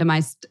 large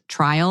randomized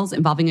trials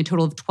involving a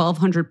total of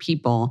 1,200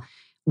 people,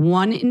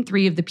 1 in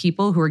 3 of the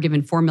people who were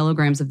given 4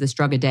 milligrams of this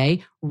drug a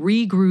day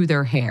regrew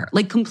their hair,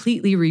 like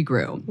completely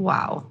regrew.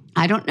 Wow.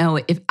 I don't know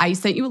if I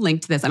sent you a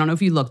link to this. I don't know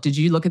if you looked. Did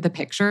you look at the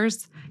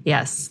pictures?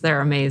 Yes, they're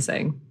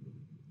amazing.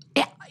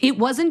 It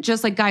wasn't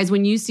just like, guys,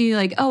 when you see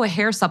like, a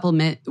hair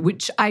supplement,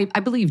 which I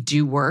believe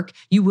do work,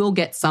 you will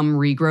get some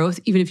regrowth,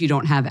 even if you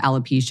don't have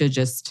alopecia,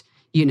 just,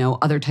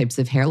 other types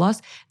of hair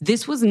loss.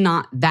 This was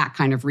not that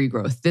kind of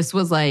regrowth. This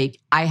was like,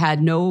 I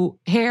had no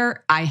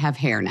hair, I have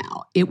hair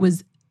now. It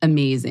was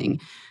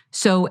amazing.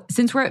 So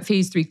since we're at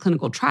phase 3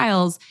 clinical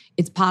trials,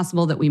 it's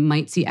possible that we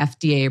might see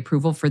FDA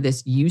approval for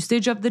this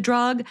usage of the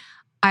drug.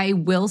 I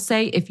will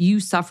say if you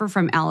suffer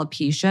from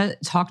alopecia,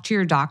 talk to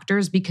your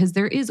doctors because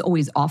there is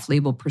always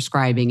off-label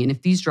prescribing. And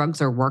if these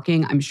drugs are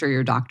working, I'm sure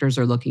your doctors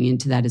are looking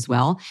into that as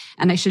well.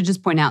 And I should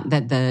just point out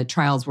that the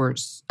trials were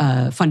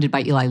funded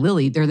by Eli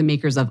Lilly. They're the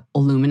makers of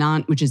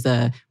Illuminant, which is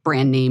the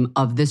brand name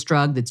of this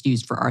drug that's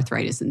used for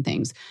arthritis and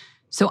things.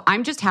 So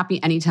I'm just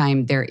happy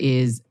anytime there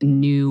is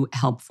new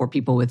help for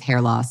people with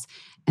hair loss.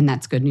 And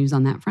that's good news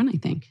on that front, I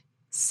think.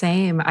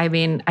 Same. I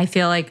mean, I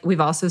feel like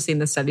we've also seen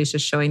the studies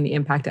just showing the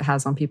impact it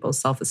has on people's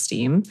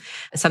self-esteem.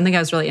 Something I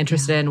was really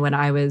interested in when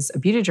I was a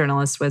beauty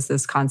journalist was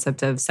this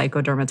concept of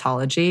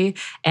psychodermatology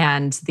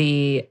and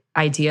the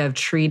idea of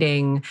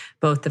treating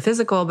both the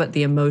physical but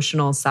the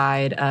emotional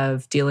side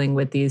of dealing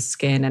with these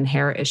skin and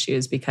hair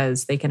issues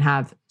because they can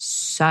have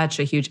such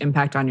a huge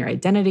impact on your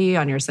identity,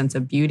 on your sense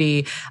of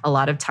beauty. A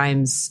lot of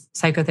times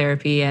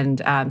psychotherapy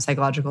and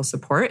psychological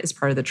support is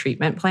part of the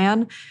treatment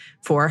plan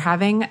for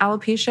having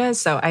alopecia.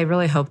 So I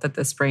really hope that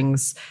this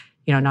brings,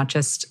 not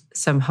just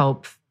some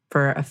hope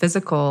for a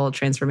physical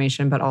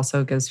transformation, but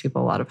also gives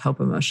people a lot of hope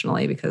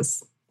emotionally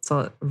because it's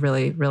a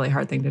really, really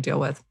hard thing to deal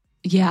with.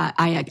 Yeah,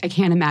 I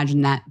can't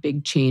imagine that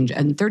big change.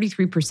 And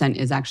 33%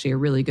 is actually a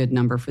really good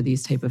number for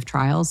these type of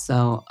trials.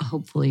 So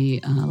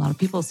hopefully a lot of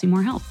people see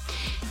more help.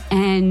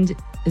 And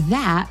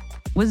that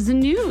was the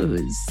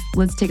news.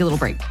 Let's take a little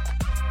break.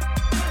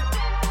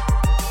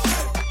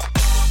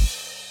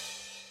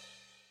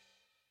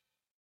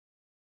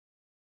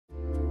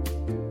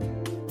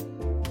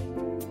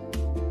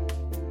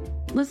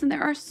 Listen,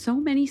 there are so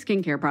many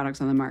skincare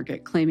products on the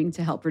market claiming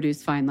to help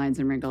reduce fine lines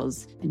and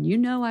wrinkles,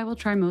 and I will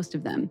try most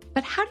of them.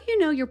 But how do you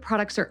know your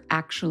products are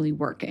actually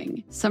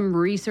working? Some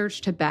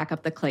research to back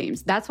up the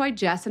claims. That's why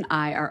Jess and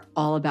I are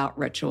all about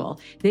Ritual.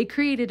 They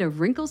created a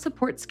wrinkle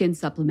support skin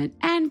supplement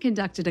and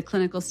conducted a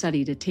clinical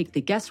study to take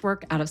the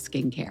guesswork out of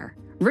skincare.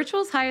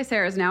 Ritual's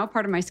Hyacera is now a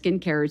part of my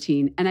skincare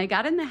routine, and I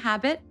got in the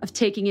habit of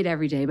taking it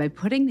every day by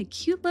putting the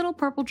cute little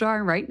purple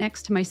jar right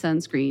next to my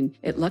sunscreen.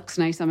 It looks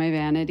nice on my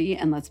vanity,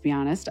 and let's be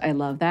honest, I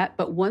love that.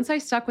 But once I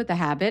stuck with the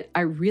habit,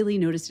 I really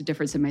noticed a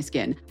difference in my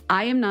skin.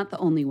 I am not the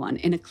only one.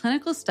 In a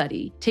clinical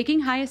study,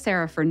 taking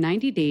Hyacera for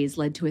 90 days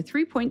led to a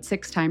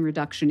 3.6 time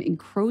reduction in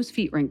crow's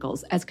feet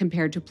wrinkles as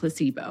compared to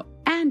placebo.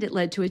 And it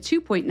led to a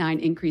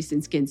 2.9 increase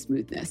in skin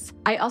smoothness.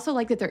 I also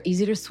like that they're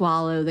easy to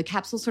swallow. The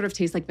capsules sort of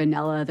taste like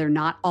vanilla. They're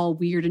not all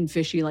weird and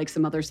fishy like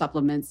some other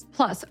supplements.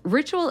 Plus,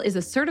 Ritual is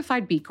a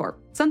certified B Corp,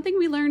 something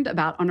we learned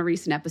about on a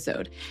recent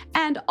episode.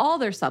 And all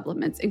their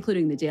supplements,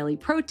 including the daily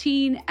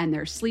protein and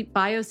their Sleep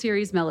Bio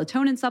Series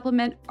melatonin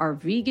supplement, are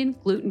vegan,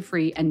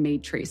 gluten-free, and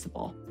made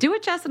traceable. Do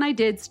what Jess and I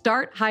did.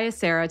 Start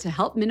Hyacera to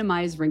help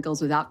minimize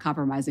wrinkles without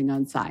compromising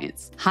on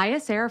science.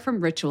 Hyacera from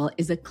Ritual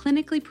is a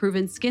clinically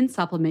proven skin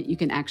supplement you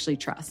can actually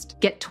trust.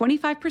 Get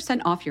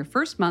 25% off your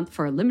first month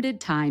for a limited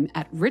time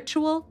at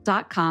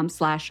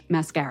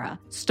ritual.com/mascara.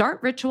 Start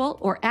Ritual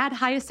or add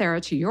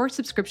Hyacera to your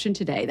subscription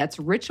today. That's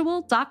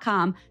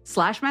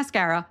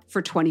ritual.com/mascara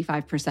for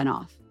 25%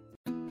 off.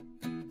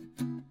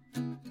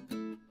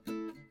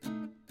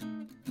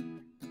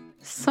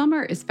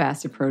 Summer is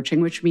fast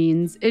approaching, which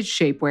means it's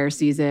shapewear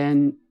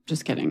season.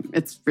 Just kidding.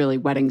 It's really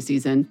wedding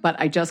season. But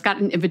I just got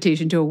an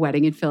invitation to a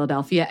wedding in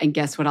Philadelphia, and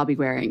guess what I'll be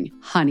wearing?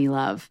 Honey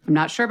Love. I'm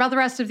not sure about the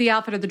rest of the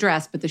outfit or the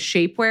dress, but the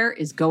shapewear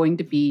is going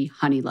to be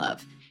Honey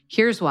Love.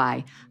 Here's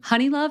why.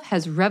 Honey Love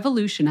has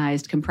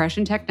revolutionized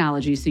compression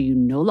technology so you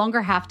no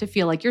longer have to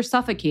feel like you're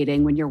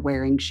suffocating when you're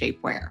wearing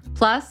shapewear.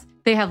 Plus,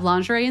 they have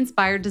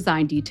lingerie-inspired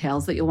design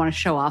details that you'll want to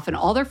show off, and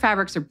all their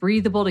fabrics are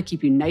breathable to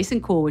keep you nice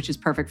and cool, which is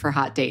perfect for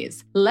hot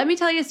days. Let me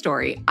tell you a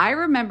story. I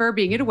remember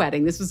being at a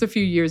wedding, this was a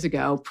few years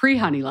ago,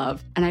 pre-Honey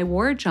Love, and I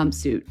wore a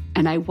jumpsuit,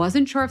 and I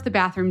wasn't sure if the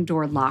bathroom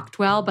door locked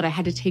well, but I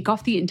had to take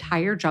off the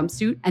entire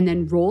jumpsuit and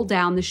then roll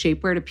down the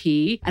shapewear to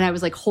pee, and I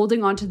was like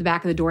holding onto the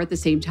back of the door at the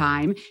same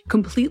time,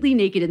 completely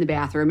naked in the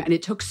bathroom, and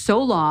it took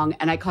so long,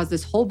 and I caused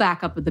this whole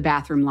backup of the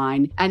bathroom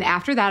line, and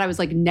after that, I was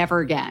like,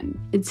 never again.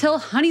 Until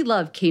Honey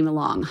Love came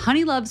along.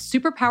 Honey Love's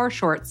Superpower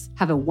shorts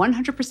have a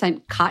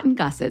 100% cotton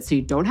gusset, so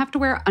you don't have to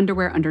wear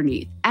underwear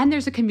underneath. And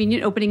there's a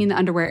convenient opening in the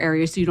underwear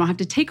area, so you don't have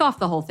to take off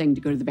the whole thing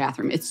to go to the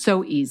bathroom. It's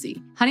so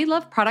easy. Honey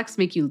Love products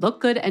make you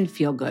look good and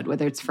feel good,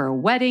 whether it's for a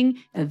wedding,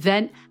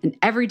 event, an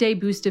everyday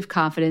boost of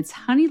confidence.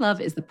 Honey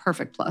Love is the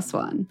perfect plus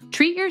one.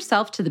 Treat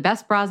yourself to the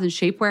best bras and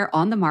shapewear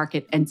on the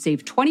market and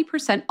save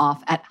 20%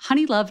 off at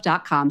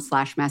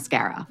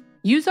honeylove.com/mascara.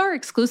 Use our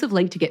exclusive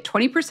link to get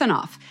 20%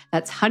 off.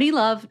 That's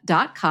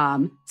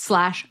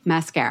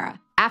honeylove.com/mascara.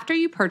 After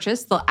you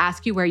purchase, they'll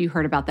ask you where you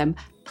heard about them.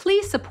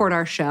 Please support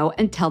our show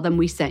and tell them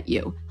we sent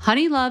you.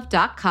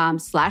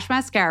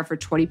 honeylove.com/mascara for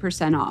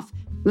 20% off.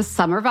 The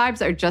summer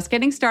vibes are just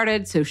getting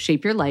started, so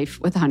shape your life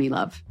with Honey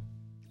Love.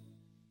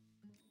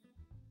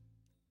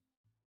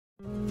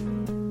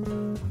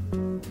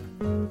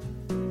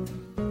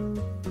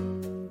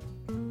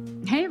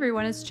 Hey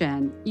everyone, it's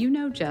Jen. You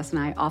know Jess and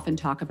I often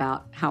talk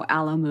about how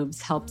Alo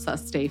Moves helps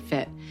us stay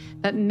fit.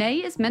 But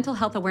May is Mental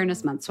Health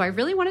Awareness Month, so I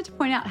really wanted to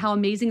point out how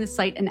amazing the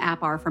site and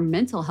app are for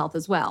mental health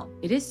as well.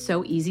 It is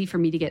so easy for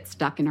me to get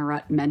stuck in a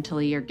rut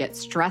mentally or get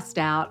stressed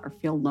out or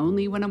feel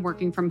lonely when I'm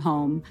working from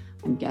home.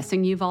 I'm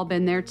guessing you've all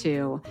been there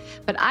too.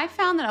 But I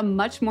found that a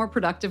much more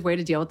productive way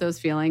to deal with those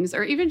feelings,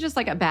 or even just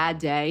like a bad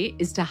day,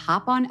 is to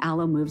hop on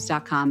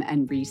alomoves.com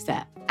and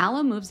reset.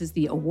 Alo Moves is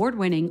the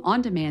award-winning,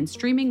 on-demand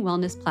streaming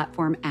wellness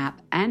platform,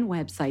 app, and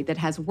website that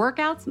has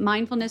workouts,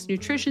 mindfulness,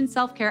 nutrition,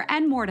 self-care,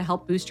 and more to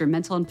help boost your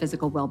mental and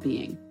physical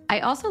well-being. I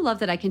also love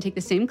that I can take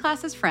the same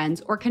class as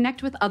friends or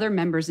connect with other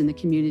members in the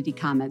community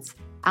comments.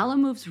 Alo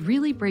Moves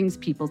really brings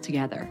people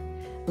together.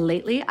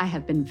 Lately, I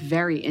have been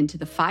very into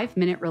the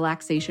 5-minute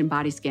relaxation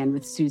body scan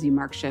with Susie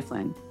Mark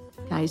Schifflin.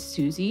 Guys,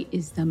 Susie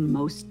is the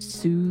most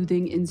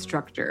soothing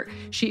instructor.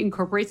 She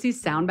incorporates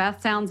these sound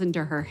bath sounds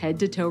into her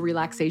head-to-toe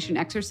relaxation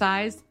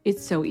exercise.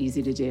 It's so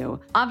easy to do.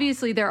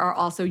 Obviously, there are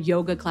also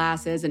yoga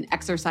classes and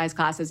exercise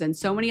classes and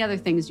so many other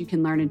things you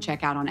can learn and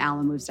check out on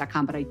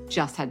alomoves.com, but I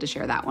just had to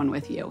share that one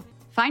with you.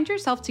 Find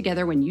yourself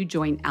together when you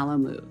join Alo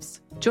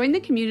Moves. Join the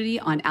community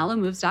on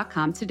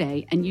alomoves.com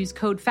today and use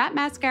code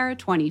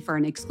FATMASCARA20 for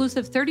an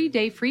exclusive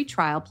 30-day free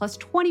trial plus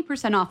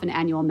 20% off an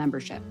annual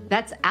membership.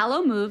 That's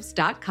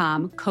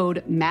alomoves.com,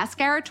 code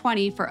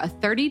MASCARA20 for a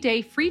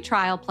 30-day free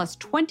trial plus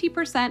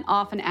 20%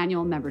 off an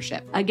annual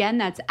membership. Again,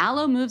 that's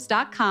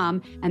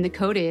alomoves.com and the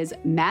code is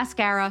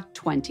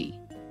MASCARA20.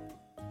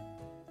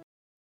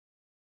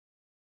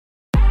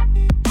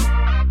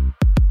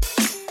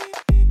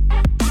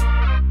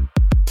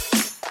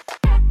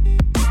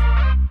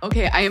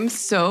 Okay, I am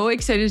so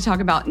excited to talk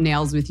about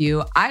nails with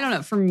you. I don't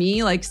know, for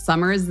me, like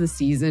summer is the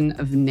season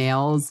of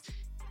nails.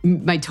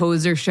 My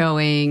toes are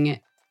showing.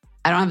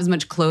 I don't have as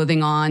much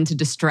clothing on to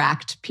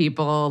distract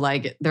people.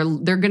 Like they're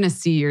going to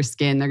see your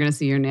skin. They're going to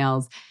see your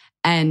nails.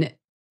 And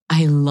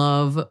I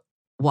love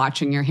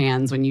watching your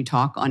hands when you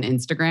talk on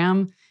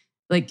Instagram.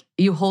 Like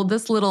you hold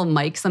this little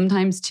mic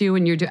sometimes too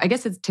when you're I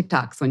guess it's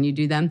TikToks when you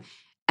do them.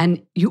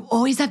 And you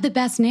always have the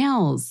best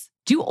nails.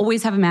 Do you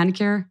always have a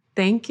manicure?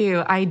 Thank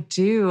you. I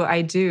do.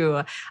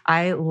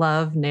 I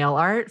love nail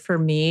art. For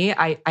me,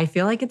 I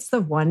feel like it's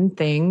the one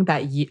thing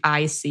that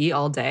I see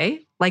all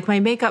day. Like my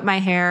makeup, my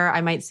hair,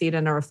 I might see it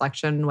in a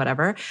reflection,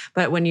 whatever.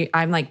 But when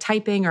I'm like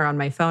typing or on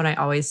my phone, I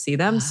always see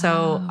them. Oh.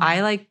 So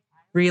I like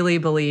really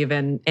believe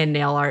in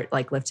nail art,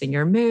 like lifting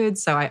your mood.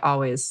 So I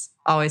always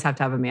have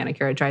to have a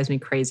manicure. It drives me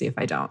crazy if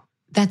I don't.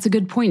 That's a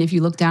good point. If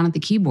you look down at the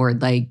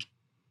keyboard, like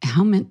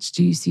how much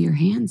do you see your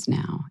hands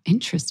now?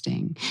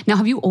 Interesting. Now,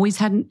 have you always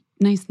had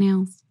nice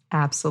nails?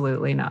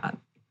 Absolutely not.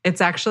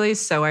 It's actually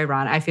so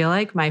ironic. I feel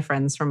like my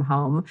friends from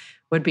home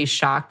would be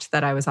shocked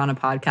that I was on a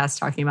podcast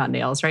talking about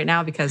nails right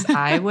now because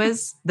I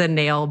was the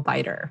nail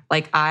biter.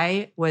 Like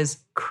I was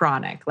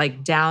chronic,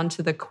 like down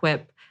to the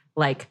quip,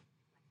 like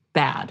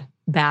bad.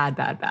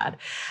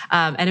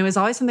 And it was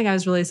always something I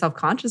was really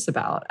self-conscious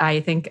about.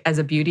 I think as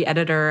a beauty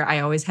editor,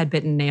 I always had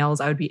bitten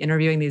nails. I would be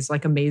interviewing these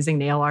like amazing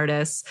nail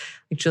artists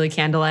like Julie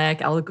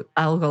Kandelek,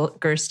 Elle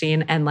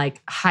Gerstein, and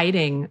like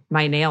hiding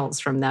my nails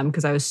from them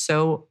because I was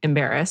so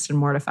embarrassed and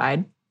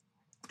mortified.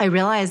 I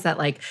realized that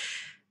like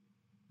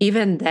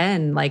even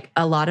then, like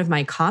a lot of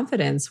my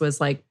confidence was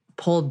like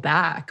pulled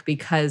back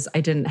because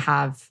I didn't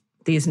have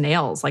these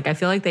nails. Like I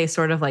feel like they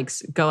sort of like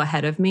go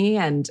ahead of me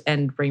and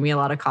bring me a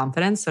lot of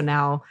confidence. So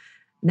now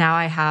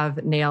I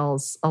have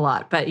nails a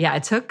lot. But yeah,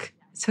 it took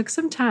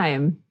some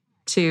time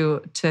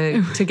to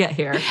get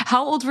here.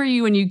 How old were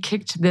you when you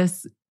kicked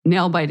this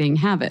nail biting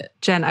habit?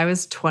 Jen, I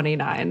was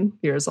 29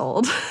 years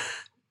old.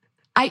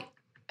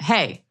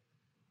 Hey,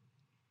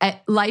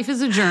 life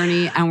is a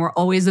journey and we're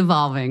always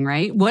evolving,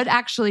 right? What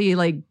actually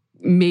like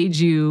made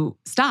you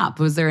stop?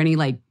 Was there any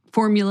like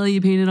formula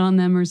you painted on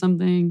them or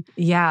something?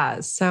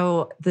 Yeah.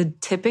 So the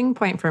tipping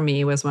point for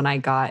me was when I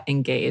got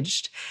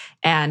engaged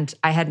and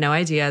I had no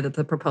idea that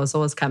the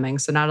proposal was coming.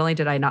 So not only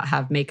did I not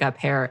have makeup,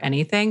 hair,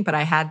 anything, but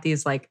I had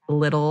these like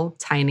little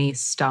tiny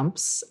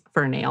stumps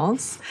for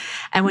nails.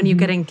 And when you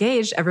get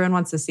engaged, everyone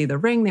wants to see the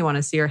ring. They want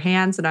to see your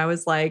hands. And I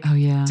was like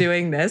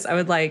doing this. I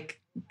would like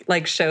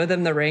show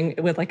them the ring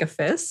with like a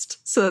fist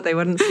so that they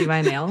wouldn't see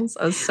my nails.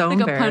 I was so like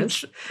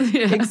embarrassed. A punch.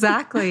 Yeah.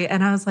 Exactly.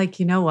 And I was like,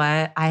 you know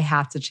what? I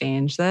have to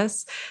change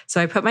this. So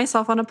I put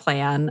myself on a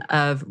plan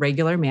of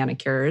regular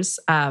manicures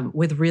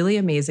with really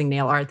amazing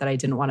nail art that I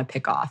didn't want to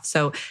pick off.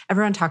 So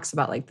everyone talks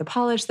about like the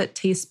polish that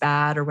tastes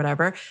bad or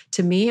whatever.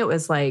 To me, it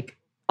was like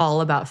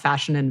all about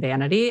fashion and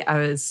vanity. I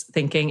was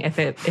thinking if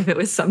it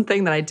was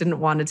something that I didn't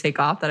want to take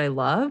off that I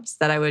loved,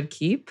 that I would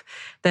keep,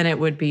 then it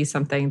would be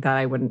something that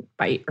I wouldn't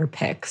bite or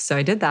pick. So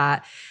I did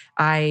that.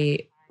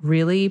 I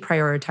really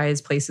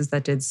prioritized places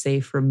that did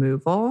safe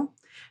removal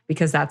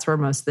because that's where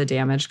most of the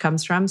damage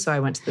comes from. So I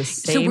went to the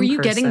same So were you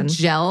person. getting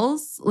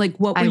gels? Like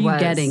what were you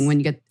getting when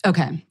you get,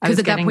 okay. Because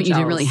at that point you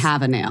didn't really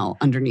have a nail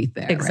underneath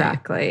there,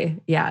 exactly.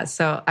 Right? Yeah.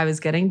 So I was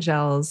getting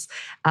gels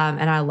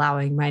and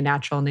allowing my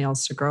natural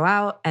nails to grow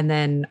out. And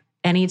then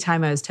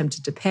anytime I was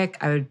tempted to pick,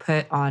 I would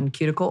put on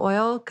cuticle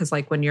oil because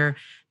like when your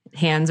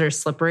hands are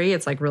slippery,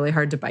 it's like really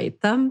hard to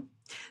bite them.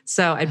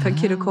 So I'd put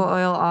cuticle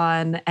oil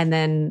on. And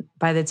then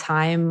by the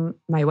time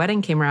my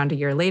wedding came around a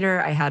year later,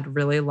 I had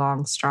really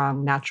long,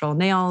 strong, natural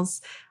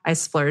nails. I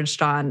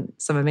splurged on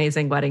some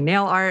amazing wedding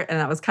nail art. And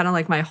that was kind of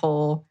like my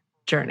whole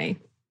journey.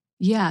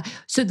 Yeah.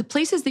 So the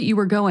places that you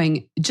were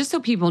going, just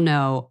so people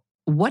know,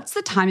 what's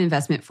the time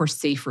investment for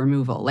safe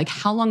removal? Like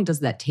how long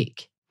does that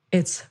take?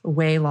 It's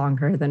way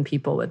longer than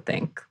people would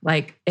think.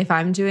 Like if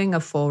I'm doing a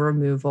full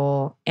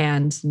removal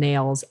and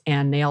nails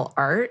and nail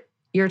art,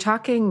 you're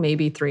talking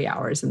maybe 3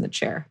 hours in the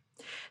chair.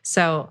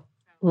 So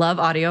love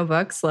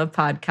audiobooks, love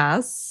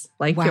podcasts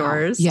like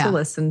yours to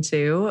listen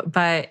to,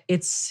 but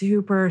it's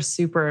super,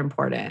 super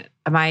important.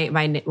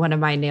 One of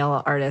my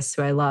nail artists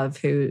who I love,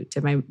 who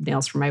did my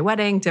nails for my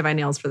wedding, did my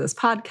nails for this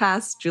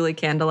podcast, Julie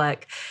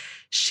Kandelek,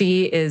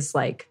 she is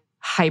like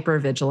hyper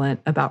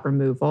vigilant about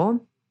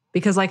removal.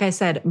 Because like I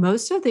said,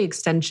 most of the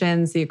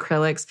extensions, the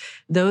acrylics,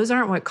 those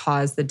aren't what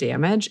cause the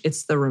damage.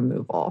 It's the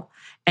removal.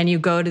 And you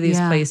go to these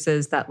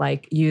places that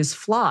like use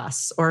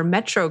floss or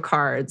Metro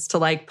cards to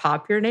like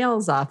pop your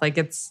nails off. Like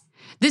this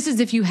is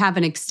if you have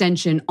an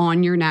extension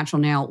on your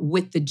natural nail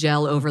with the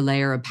gel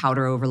overlay or a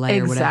powder overlay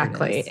or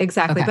whatever it is.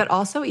 Exactly. Okay. But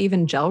also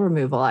even gel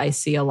removal, I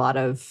see a lot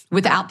of...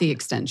 Without the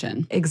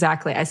extension.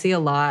 Exactly. I see a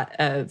lot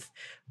of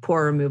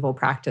poor removal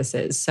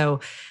practices.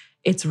 So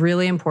it's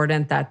really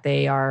important that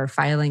they are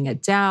filing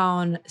it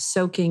down,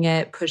 soaking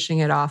it, pushing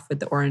it off with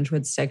the orange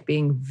wood stick,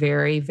 being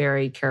very,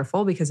 very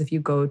careful. Because if you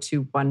go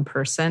to one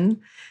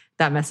person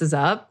that messes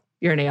up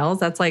your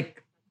nails, that's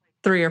like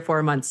 3 or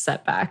 4 months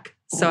setback.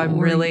 So I'm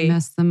really...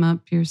 mess them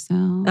up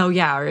yourself. Oh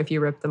yeah, or if you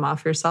rip them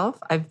off yourself.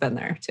 I've been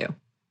there too.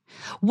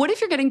 What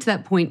if you're getting to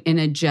that point in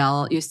a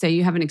gel, you say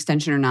you have an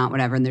extension or not,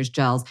 whatever, and there's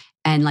gels,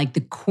 and like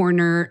the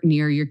corner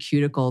near your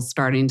cuticle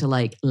starting to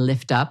like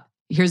lift up?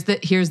 Here's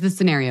the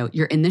scenario.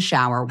 You're in the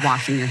shower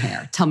washing your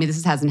hair. Tell me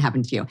this hasn't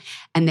happened to you.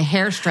 And the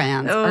hair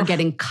strands are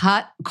getting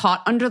caught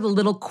under the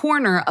little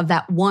corner of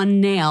that one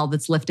nail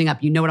that's lifting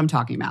up. You know what I'm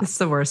talking about. It's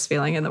the worst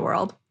feeling in the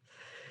world.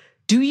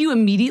 Do you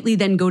immediately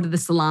then go to the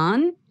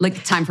salon?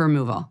 Like time for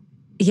removal?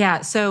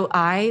 Yeah, so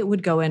I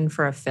would go in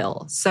for a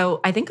fill. So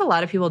I think a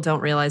lot of people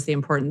don't realize the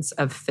importance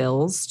of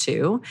fills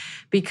too,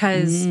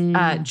 because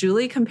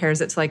Julie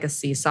compares it to like a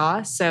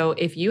seesaw. So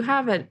if you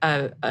have an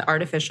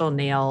artificial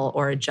nail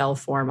or a gel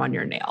form on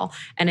your nail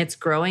and it's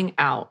growing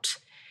out,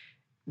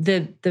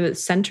 the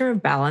center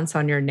of balance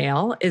on your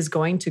nail is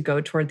going to go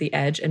toward the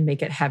edge and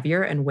make it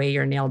heavier and weigh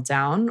your nail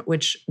down,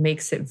 which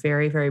makes it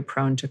very, very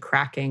prone to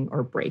cracking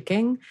or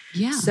breaking.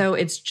 Yeah. So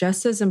it's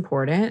just as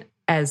important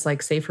as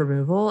like safe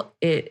removal.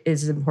 It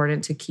is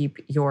important to keep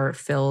your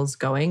fills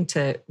going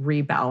to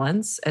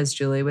rebalance, as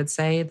Julie would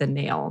say, the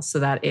nail so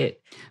that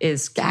it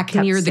is back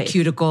near the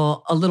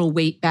cuticle, a little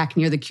weight back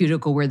near the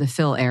cuticle where the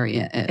fill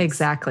area is.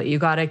 Exactly. You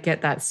got to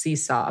get that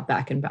seesaw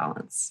back in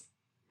balance.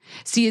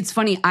 See, it's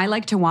funny. I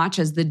like to watch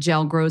as the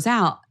gel grows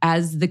out,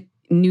 as the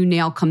new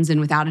nail comes in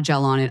without a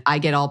gel on it. I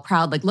get all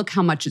proud, like, look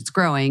how much it's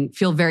growing.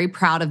 Feel very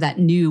proud of that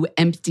new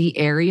empty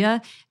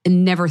area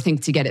and never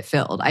think to get it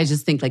filled. I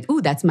just think like,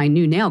 ooh, that's my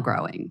new nail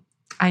growing.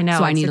 I know.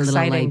 So I need a little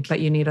like,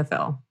 but you need a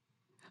fill.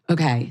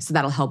 Okay. So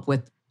that'll help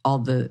with all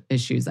the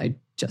issues I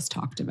just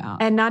talked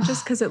about. And not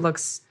just because it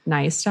looks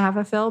nice to have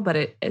a fill, but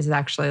it is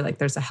actually like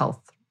there's a health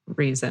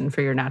reason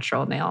for your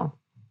natural nail.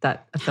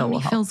 that a How fill will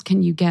many help. fills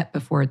can you get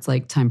before it's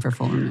like time for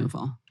full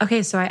removal?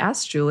 Okay, so I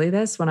asked Julie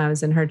this when I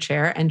was in her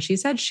chair, and she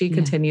said she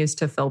continues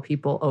to fill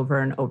people over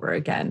and over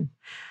again.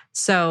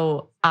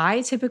 So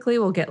I typically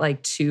will get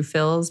like 2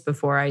 fills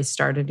before I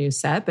start a new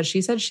set, but she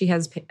said she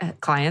has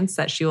clients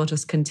that she will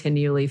just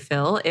continually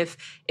fill. If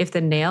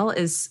the nail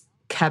is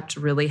kept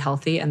really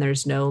healthy and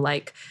there's no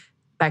like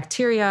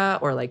bacteria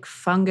or like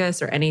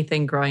fungus or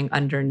anything growing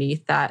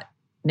underneath that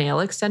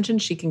nail extension,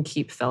 she can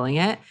keep filling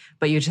it.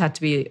 But you just have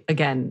to be,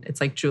 again, it's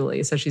like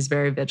Julie. So she's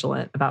very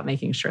vigilant about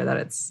making sure that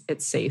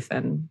it's safe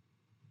and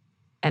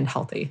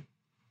healthy.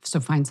 So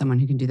find someone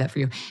who can do that for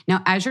you.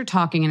 Now, as you're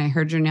talking and I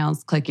heard your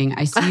nails clicking,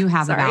 I see you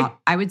have about,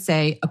 I would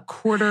say,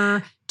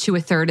 1/4 to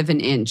 1/3 of an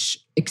inch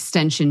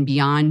extension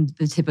beyond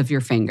the tip of your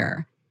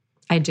finger.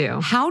 I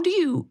do. How do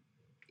you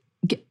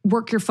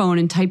work your phone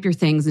and type your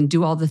things and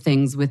do all the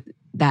things with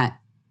that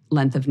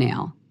length of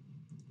nail?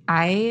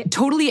 I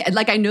totally,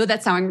 like, I know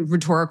that sounding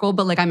rhetorical,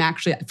 but like I'm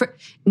actually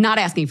not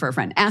asking for a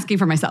friend, asking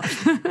for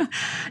myself.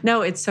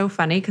 No, it's so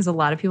funny because a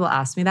lot of people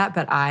ask me that,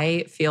 but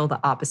I feel the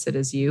opposite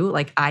as you.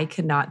 Like I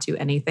cannot do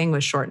anything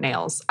with short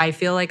nails. I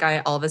feel like I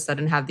all of a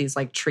sudden have these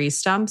like tree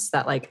stumps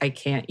that like I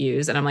can't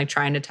use. And I'm like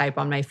trying to type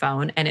on my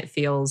phone and it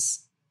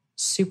feels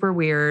super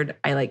weird.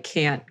 I like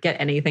can't get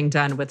anything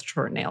done with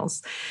short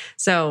nails.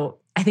 So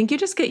I think you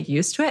just get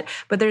used to it.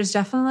 But there's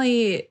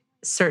definitely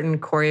certain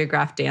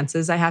choreographed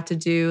dances I have to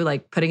do,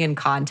 like putting in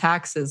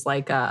contacts is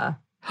like a...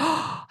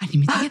 I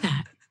didn't even think of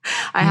that.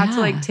 I have to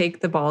like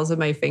take the balls of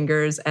my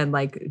fingers and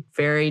like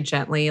very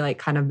gently like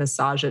kind of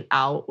massage it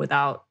out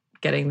without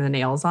getting the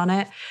nails on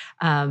it.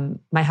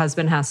 My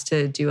husband has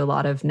to do a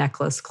lot of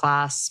necklace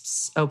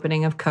clasps,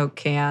 opening of Coke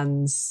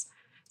cans.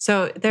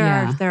 So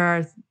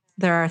there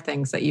are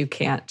things that you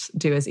can't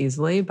do as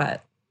easily,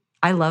 but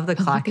I love the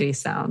clackety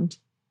sound.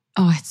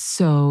 Oh, it's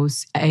so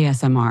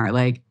ASMR.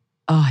 Like,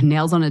 oh,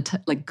 nails on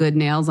like good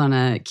nails on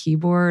a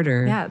keyboard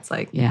or... Yeah, it's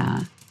like...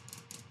 Yeah.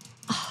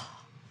 Oh,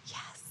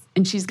 yes.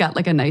 And she's got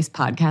like a nice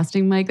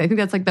podcasting mic. I think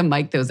that's like the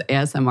mic those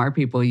ASMR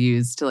people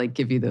use to like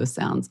give you those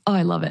sounds. Oh,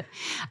 I love it.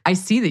 I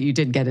see that you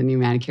did get a new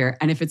manicure.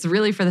 And if it's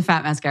really for the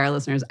Fat Mascara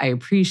listeners, I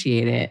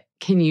appreciate it.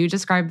 Can you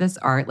describe this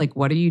art? Like,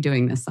 what are you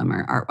doing this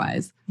summer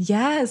art-wise?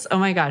 Yes. Oh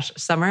my gosh.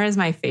 Summer is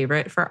my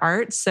favorite for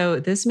art.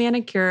 So this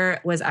manicure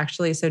was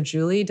actually... So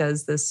Julie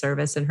does this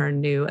service in her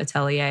new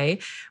atelier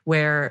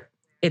where...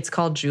 It's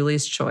called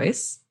Julie's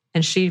Choice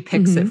and she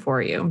picks it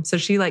for you. So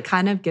she like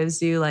kind of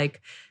gives you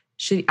like,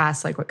 she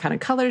asks like what kind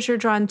of colors you're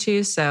drawn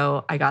to.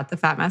 So I got the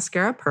Fat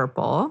Mascara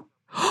purple.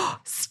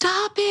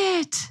 Stop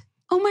it.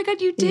 Oh my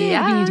God, you did.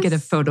 Yes. We need to get a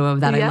photo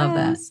of that. Yes. I love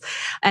that.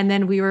 And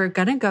then we were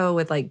going to go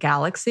with like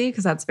Galaxy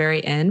because that's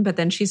very in. But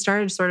then she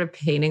started sort of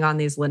painting on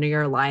these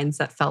linear lines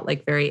that felt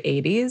like very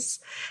 80s.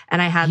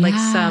 And I had like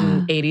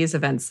some 80s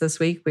events this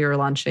week. We were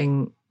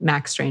launching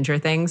Mac Stranger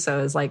Things. So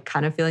it was like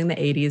kind of feeling the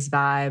 80s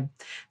vibe.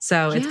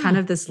 So it's kind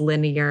of this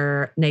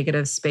linear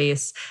negative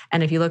space.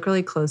 And if you look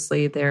really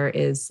closely, there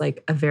is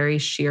like a very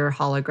sheer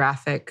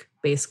holographic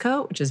base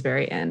coat, which is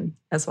very in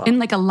as well. And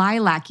like a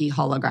lilac-y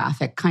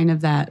holographic, kind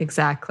of that.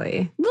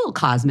 Exactly. A little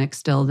cosmic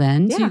still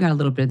then. So you got a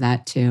little bit of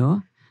that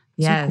too.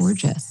 Yes. So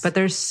gorgeous. But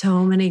there's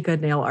so many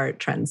good nail art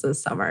trends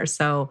this summer.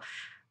 So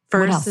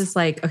first is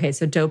like, okay,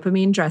 so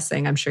dopamine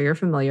dressing, I'm sure you're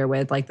familiar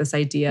with, like this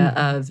idea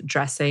of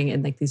dressing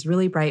in like these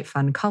really bright,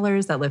 fun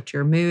colors that lift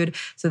your mood.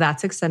 So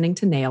that's extending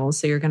to nails.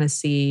 So you're going to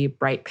see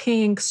bright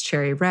pinks,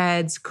 cherry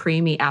reds,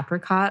 creamy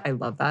apricot. I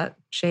love that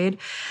shade.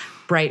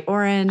 Bright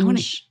orange. I want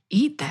to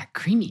eat that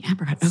creamy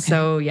apricot. Okay.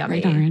 So yummy.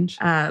 Bright orange.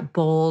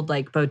 Bold,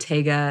 like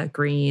Bottega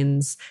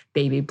greens,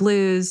 baby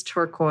blues,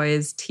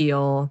 turquoise,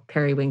 teal,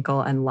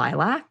 periwinkle, and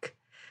lilac.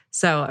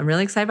 So I'm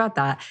really excited about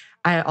that.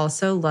 I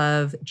also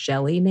love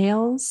jelly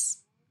nails.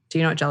 Do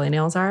you know what jelly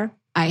nails are?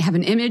 I have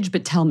an image,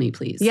 but tell me,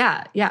 please.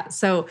 Yeah.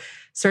 So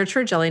search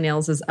for jelly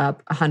nails is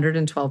up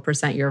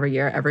 112% year over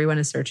year. Everyone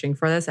is searching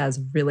for this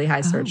as really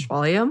high search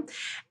volume.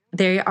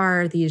 They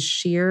are these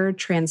sheer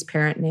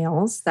transparent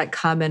nails that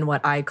come in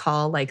what I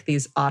call like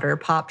these otter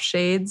pop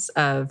shades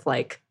of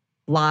like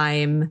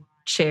lime,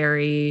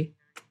 cherry,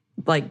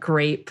 like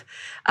grape.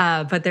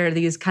 But they're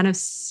these kind of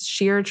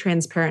sheer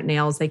transparent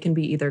nails. They can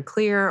be either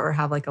clear or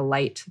have like a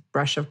light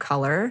brush of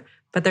color,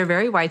 but they're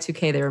very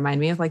Y2K. They remind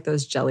me of like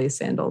those jelly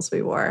sandals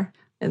we wore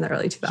in the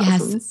early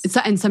 2000s. Yes.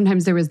 And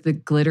sometimes there was the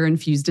glitter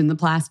infused in the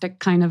plastic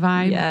kind of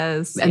vibe.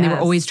 Yes. And they were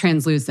always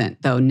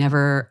translucent, though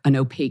never an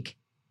opaque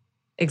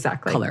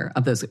color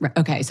of those.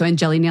 Okay. So, and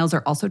jelly nails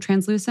are also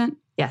translucent?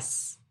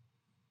 Yes.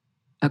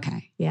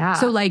 Okay. Yeah.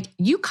 So like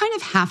you kind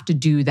of have to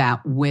do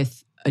that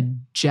with a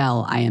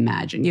gel, I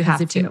imagine. You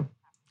have to,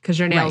 because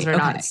your nails are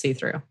not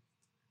see-through.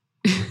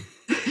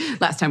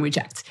 Last time we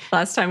checked.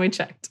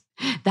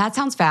 That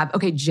sounds fab.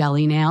 Okay,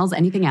 jelly nails.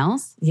 Anything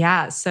else?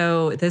 Yeah.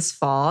 So this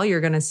fall, you're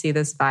going to see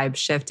this vibe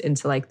shift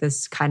into like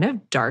this kind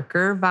of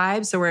darker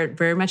vibe. So we're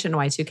very much in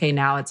Y2K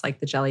now. It's like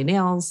the jelly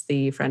nails,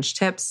 the French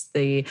tips,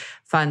 the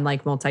fun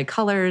like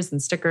multicolors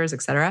and stickers,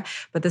 etc.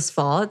 But this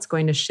fall, it's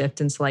going to shift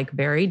into like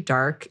very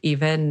dark,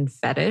 even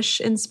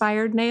fetish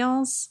inspired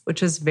nails,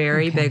 which is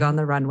very big on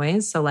the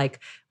runways. So like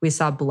We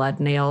saw blood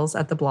nails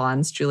at the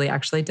Blondes. Julie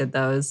actually did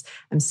those.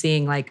 I'm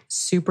seeing like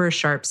super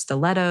sharp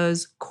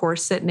stilettos,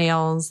 corset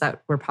nails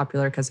that were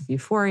popular because of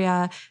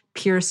Euphoria,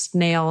 pierced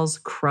nails,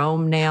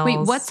 chrome nails. Wait,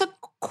 what's a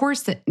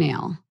corset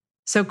nail?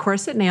 So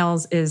corset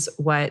nails is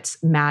what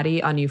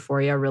Maddie on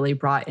Euphoria really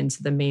brought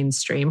into the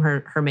mainstream.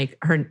 Her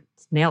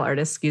nail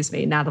artist,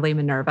 Natalie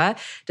Minerva,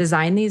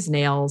 designed these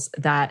nails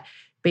that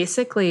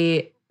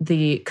basically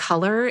the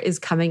color is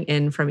coming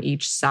in from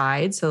each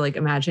side. So like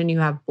imagine you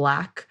have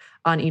black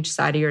on each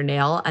side of your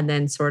nail and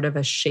then sort of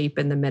a shape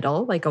in the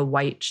middle, like a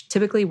white,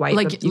 typically white,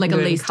 like a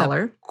lace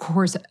color.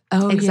 Corset.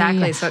 Oh,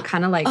 exactly. Yeah. So it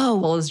kind of like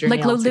pulls your like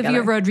nail Olivia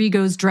together.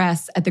 Rodrigo's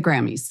dress at the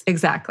Grammys.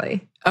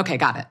 Exactly. Okay,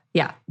 got it.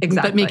 Yeah,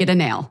 exactly. But make it a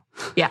nail.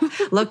 Yeah.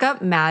 Look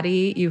up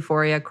Maddie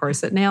Euphoria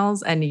corset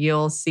nails and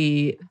you'll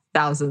see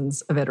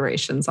thousands of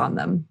iterations on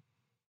them.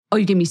 Oh,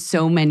 you gave me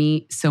so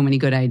many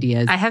good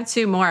ideas. I have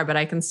 2 more, but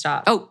I can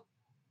stop. Oh,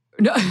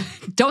 no,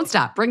 don't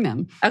stop. Bring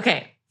them.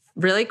 Okay.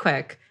 Really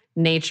quick.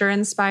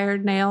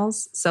 Nature-inspired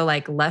nails. So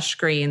like lush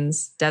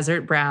greens,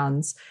 desert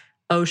browns,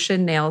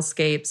 ocean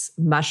nailscapes,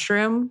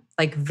 mushroom,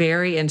 like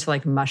very into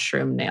like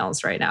mushroom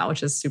nails right now,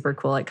 which is super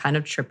cool. Like kind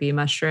of trippy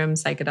mushroom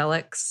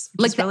psychedelics.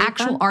 Like the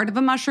actual art of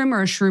a mushroom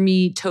or a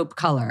shroomy taupe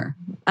color?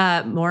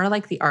 More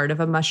like the art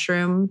of a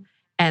mushroom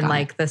and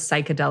like the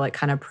psychedelic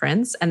kind of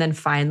prints. And then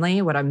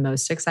finally, what I'm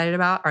most excited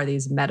about are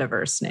these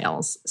metaverse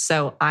nails.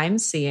 So I'm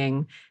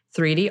seeing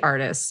 3D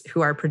artists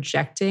who are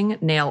projecting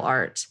nail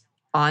art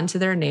onto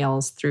their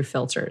nails through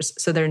filters.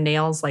 So their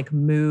nails like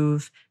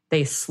move,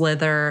 they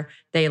slither,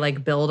 they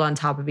like build on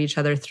top of each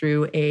other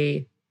through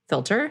a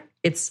filter.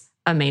 It's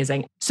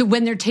amazing. So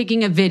when they're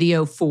taking a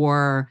video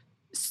for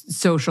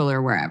social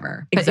or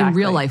wherever, but in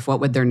real life, what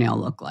would their nail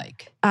look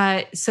like?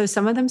 So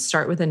some of them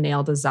start with a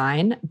nail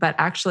design, but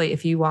actually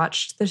if you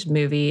watched this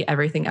movie,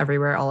 Everything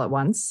Everywhere All at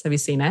Once, have you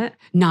seen it?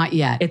 Not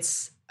yet.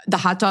 It's the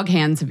hot dog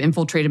hands have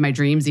infiltrated my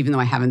dreams, even though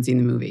I haven't seen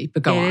the movie.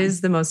 But go on. It is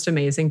the most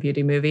amazing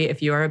beauty movie.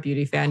 If you are a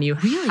beauty fan, you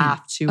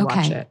have to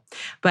watch it.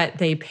 But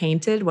they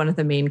painted one of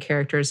the main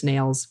characters'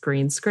 nails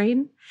green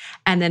screen.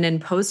 And then in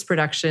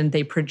post-production,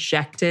 they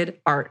projected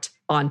art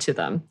onto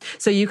them.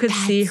 So you could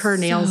see her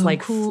nails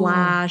like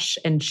flash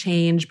and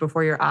change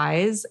before your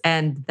eyes.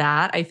 And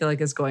that I feel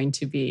like is going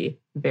to be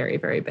very,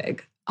 very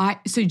big.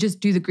 So you just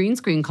do the green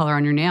screen color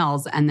on your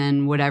nails and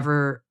then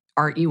whatever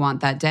art you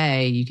want that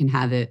day, you can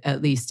have it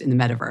at least in the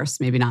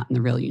metaverse, maybe not in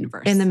the real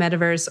universe. In the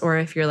metaverse, or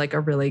if you're like a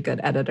really good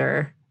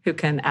editor who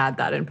can add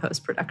that in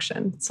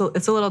post-production. So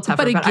it's a little tougher,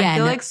 but again, I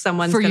feel like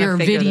someone's going to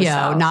figure this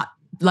out. Not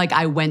like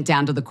I went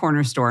down to the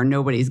corner store,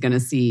 nobody's going to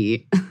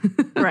see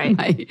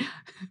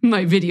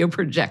my video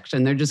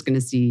projection. They're just going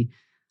to see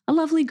a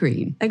lovely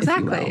green.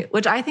 Exactly.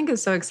 Which I think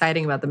is so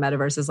exciting about the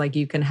metaverse is like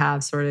you can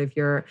have sort of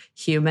your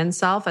human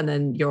self and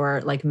then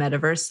your like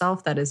metaverse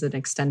self that is an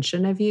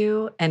extension of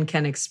you and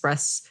can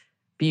express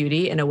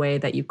beauty in a way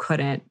that you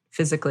couldn't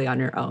physically on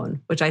your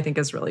own, which I think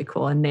is really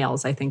cool. And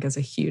nails, I think, is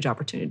a huge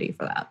opportunity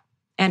for that.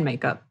 And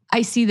makeup.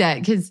 I see that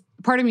because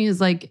part of me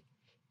is like,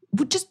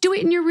 well, just do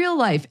it in your real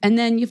life. And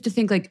then you have to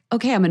think like,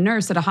 okay, I'm a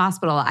nurse at a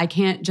hospital. I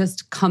can't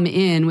just come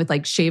in with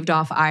like shaved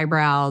off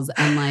eyebrows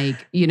and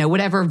like,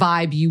 whatever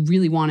vibe you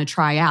really want to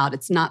try out.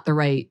 It's not the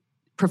right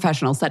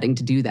professional setting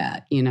to do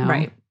that,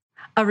 Right.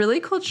 A really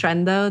cool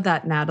trend, though,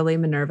 that Natalie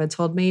Minerva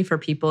told me for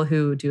people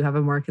who do have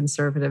a more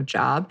conservative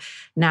job.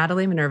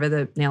 Natalie Minerva,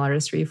 the nail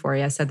artist for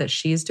Euphoria, said that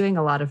she's doing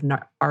a lot of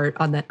art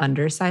on the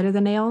underside of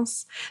the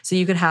nails. So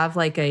you could have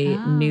like a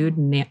nude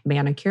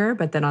manicure,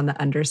 but then on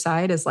the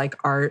underside is like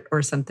art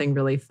or something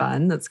really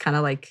fun that's kind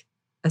of like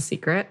a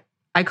secret.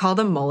 I call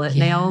them mullet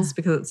nails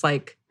because it's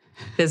like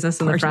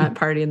business in the front,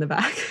 party in the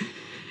back.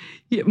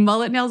 Yeah,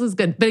 mullet nails is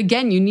good. But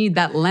again, you need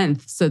that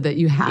length so that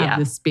you have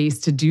the space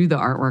to do the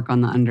artwork on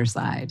the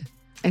underside.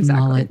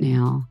 Exactly. Mullet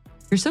nail.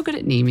 You're so good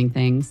at naming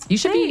things. You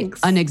should be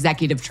an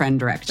executive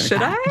trend director.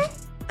 Should I?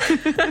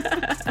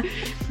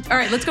 All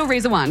right, let's go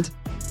raise a wand.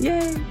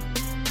 Yay.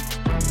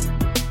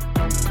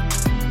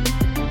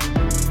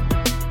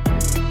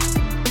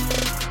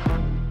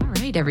 All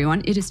right,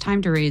 everyone. It is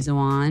time to raise a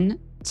wand.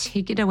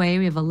 Take it away.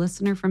 We have a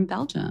listener from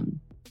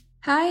Belgium.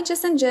 Hi,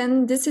 Jess and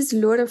Jen. This is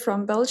Laura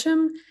from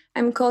Belgium.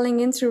 I'm calling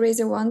in to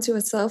raise a wand to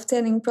a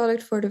self-tanning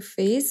product for the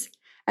face.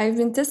 I've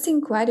been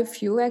testing quite a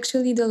few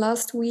actually the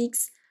last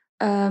weeks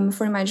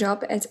for my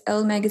job at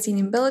Elle Magazine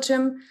in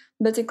Belgium,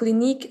 but the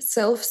Clinique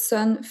Self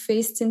Sun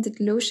Face Tinted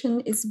Lotion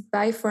is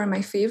by far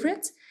my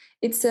favorite.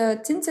 It's a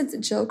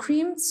tinted gel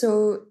cream,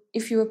 so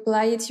if you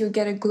apply it, you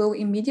get a glow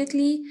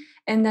immediately,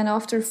 and then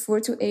after 4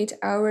 to 8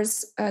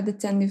 hours, the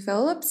tan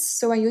develops.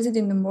 So I use it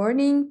in the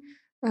morning.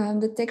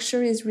 The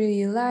texture is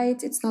really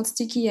light, it's not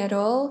sticky at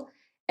all,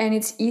 and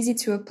it's easy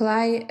to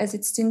apply as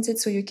it's tinted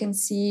so you can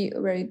see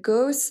where it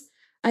goes.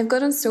 I've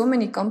gotten so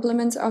many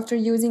compliments after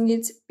using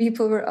it.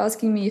 People were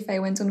asking me if I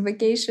went on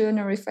vacation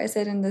or if I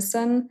sat in the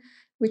sun,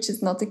 which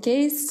is not the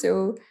case.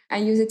 So I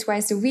use it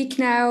twice a week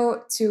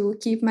now to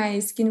keep my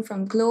skin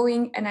from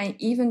glowing. And I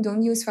even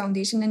don't use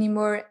foundation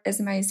anymore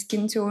as my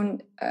skin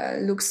tone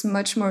looks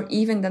much more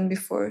even than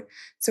before.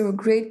 So a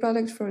great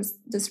product for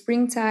the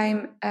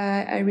springtime.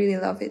 I really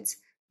love it.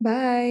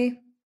 Bye.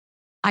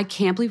 I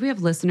can't believe we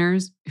have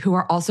listeners who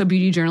are also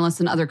beauty journalists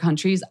in other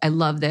countries. I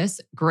love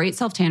this. Great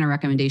self-tanner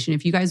recommendation.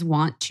 If you guys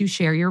want to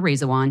share your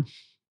Razor,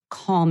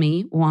 call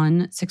me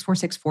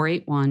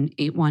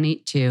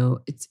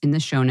 1-646-481-8182. It's in the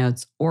show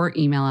notes, or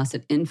email us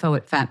at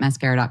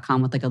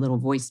info@fatmascara.com with like a little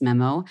voice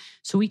memo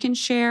so we can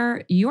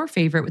share your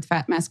favorite with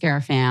Fat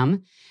Mascara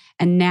fam.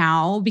 And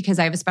now, because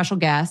I have a special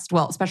guest,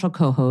 special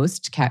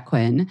co-host, Kat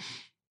Quinn,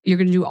 you're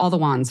going to do all the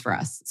wands for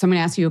us. So I'm going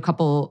to ask you a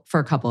couple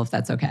if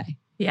that's okay.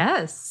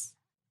 Yes.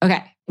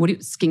 Okay. What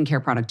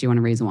skincare product do you want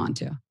to raise a wand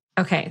to?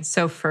 Okay.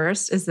 So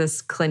first is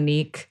this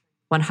Clinique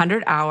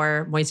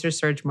 100-hour Moisture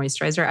Surge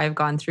moisturizer. I've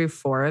gone through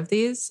 4 of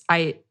these.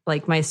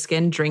 My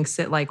skin drinks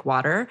it like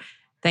water.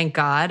 Thank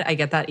God I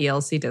get that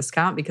ELC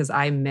discount because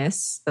I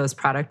miss those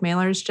product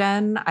mailers,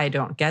 Jen. I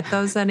don't get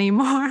those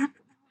anymore.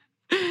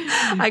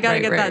 I got to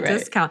get that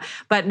discount.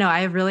 But no, I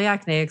have really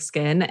acneic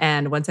skin.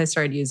 And once I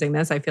started using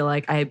this, I feel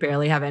like I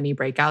barely have any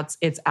breakouts.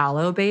 It's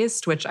aloe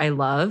based, which I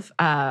love.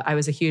 I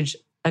was a huge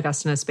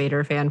Augustina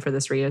Spader fan for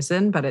this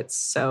reason, but it's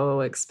so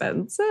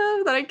expensive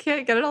that I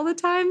can't get it all the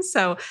time.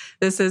 So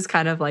this is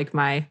kind of like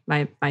my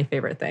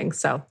favorite thing.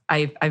 So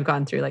I've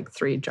gone through like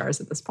 3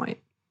 jars at this point.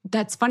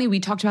 That's funny.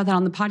 We talked about that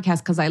on the podcast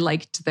because I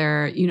liked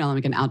their, I'm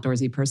like an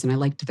outdoorsy person. I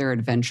liked their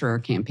adventurer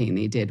campaign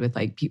they did with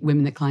like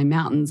women that climb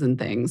mountains and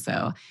things.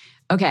 So,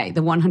 okay,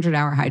 the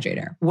 100-hour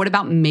hydrator. What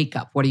about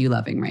makeup? What are you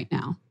loving right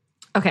now?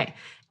 Okay.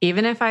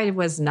 Even if I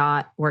was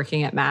not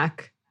working at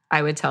MAC,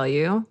 I would tell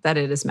you that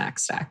it is MAC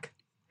Stack.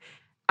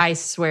 I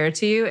swear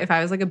to you, if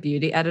I was like a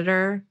beauty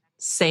editor,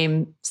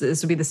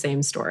 this would be the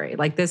same story.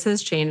 Like this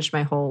has changed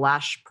my whole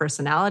lash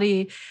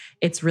personality.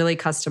 It's really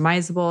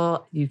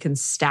customizable. You can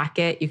stack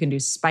it. You can do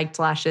spiked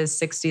lashes,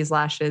 60s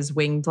lashes,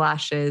 winged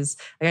lashes.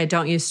 Like I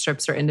don't use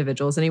strips or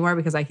individuals anymore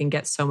because I can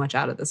get so much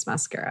out of this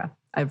mascara.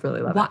 I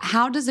really love it.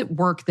 How does it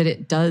work that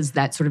it does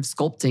that sort of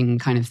sculpting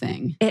kind of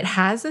thing? It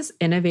has this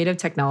innovative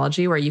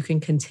technology where you can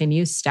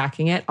continue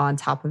stacking it on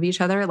top of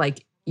each other.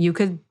 Like you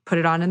could put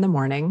it on in the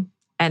morning,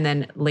 and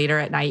then later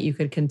at night, you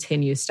could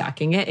continue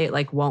stacking it. It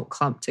like won't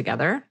clump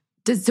together.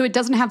 So it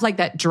doesn't have like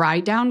that dry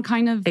down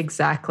kind of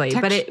exactly.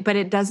 Texture? But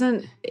it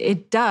doesn't.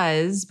 It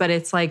does, but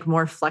it's like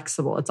more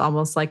flexible. It's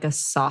almost like a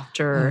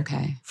softer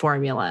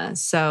formula.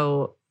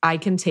 So I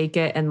can take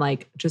it and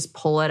like just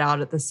pull it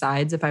out at the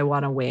sides if I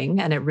want a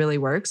wing, and it really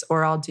works.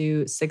 Or I'll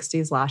do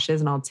 60s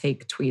lashes and I'll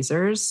take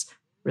tweezers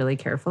really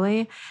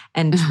carefully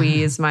and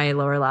tweeze my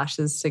lower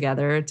lashes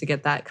together to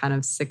get that kind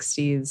of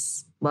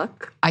 60s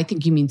look. I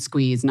think you mean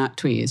squeeze, not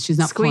tweeze. She's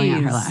not pulling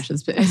out her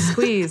lashes. But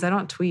squeeze. I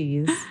don't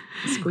tweeze.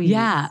 Squeeze.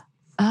 Yeah.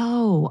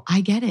 Oh,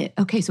 I get it.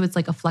 Okay, so it's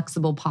like a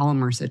flexible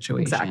polymer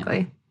situation.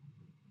 Exactly.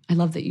 I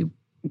love that you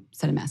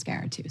said a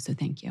mascara too, so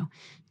thank you.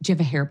 Do you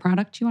have a hair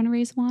product you want to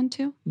raise a wand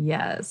to?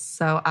 Yes.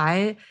 So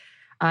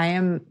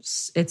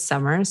it's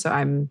summer, so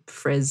I'm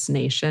Frizz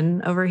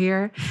Nation over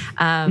here.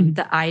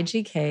 The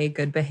IGK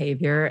Good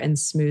Behavior and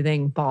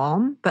Smoothing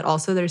Balm, but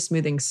also their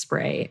smoothing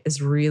spray is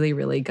really,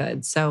 really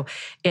good. So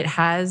it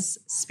has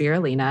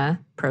spirulina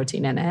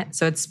protein in it.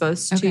 So it's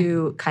supposed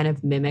to kind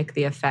of mimic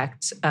the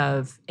effect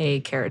of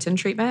a keratin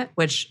treatment,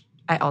 which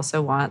I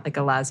also want like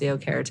a Lazio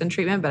keratin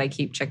treatment, but I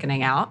keep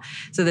chickening out.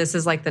 So this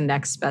is like the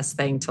next best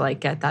thing to like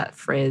get that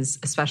frizz,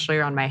 especially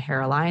around my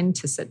hairline,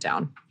 to sit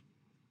down.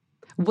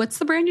 What's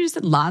the brand you just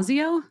said?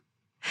 Lazio?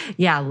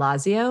 Yeah,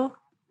 Lazio.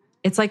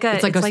 It's like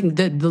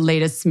the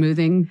latest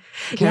smoothing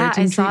keratin Yeah,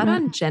 I saw treatment?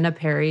 it on Jenna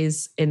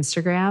Perry's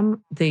Instagram,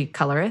 the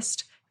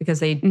colorist, because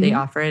they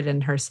offer it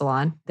in her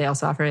salon. They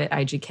also offer it at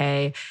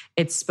IGK.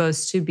 It's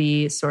supposed to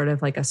be sort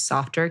of like a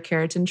softer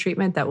keratin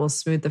treatment that will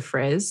smooth the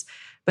frizz,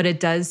 but it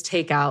does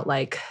take out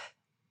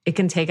it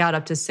can take out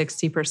up to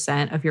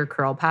 60% of your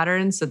curl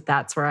pattern. So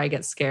that's where I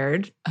get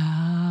scared.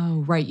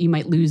 Oh, right. You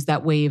might lose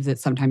that wave that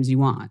sometimes you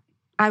want.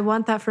 I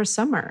want that for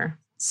summer.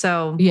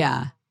 So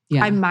yeah.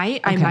 I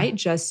might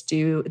just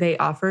they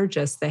offer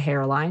just the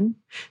hairline.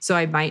 So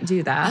I might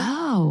do that.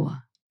 Oh,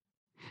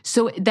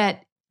 so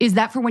is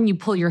that for when you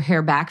pull your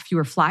hair back,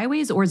 fewer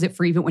flyaways, or is it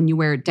for even when you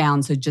wear it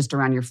down so just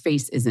around your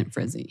face isn't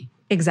frizzy?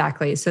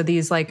 Exactly. So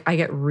these I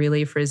get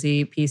really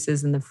frizzy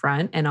pieces in the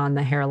front and on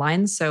the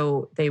hairline.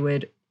 So they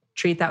would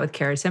treat that with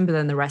keratin, but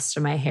then the rest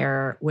of my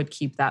hair would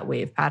keep that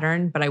wave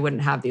pattern, but I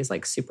wouldn't have these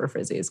super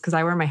frizzies because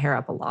I wear my hair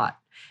up a lot.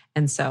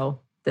 And so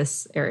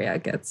this area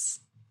gets...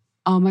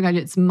 Oh my God,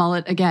 it's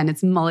mullet again.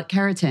 It's mullet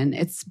keratin.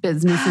 It's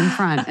business in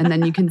front. And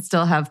then you can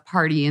still have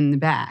party in the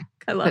back.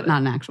 I love it. But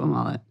not an actual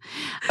mullet.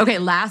 Okay,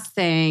 last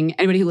thing.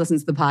 Anybody who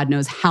listens to the pod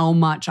knows how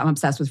much I'm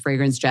obsessed with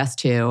fragrance, Jess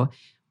too.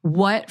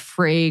 What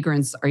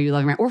fragrance are you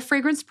loving right? Or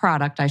fragrance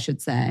product, I should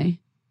say.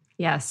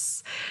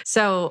 Yes.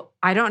 So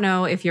I don't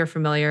know if you're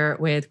familiar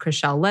with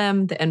Chriselle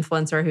Lim, the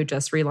influencer who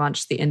just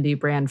relaunched the indie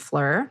brand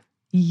Fleur.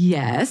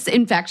 Yes.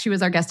 In fact, she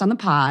was our guest on the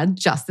pod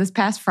just this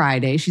past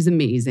Friday. She's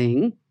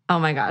amazing. Oh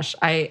my gosh,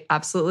 I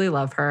absolutely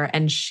love her.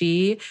 And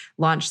she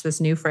launched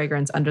this new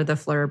fragrance under the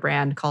Fleur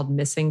brand called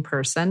Missing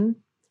Person.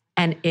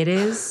 And it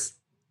is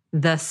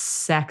the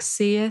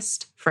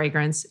sexiest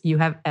fragrance you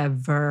have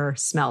ever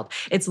smelled.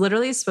 It's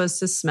literally supposed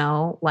to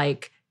smell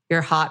like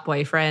your hot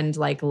boyfriend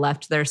like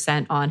left their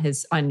scent on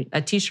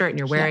a t-shirt and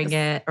you're wearing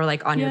it, or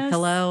like on your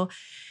pillow.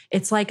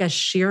 It's like a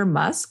sheer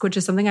musk, which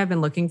is something I've been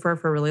looking for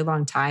a really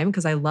long time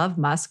because I love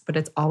musk, but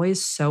it's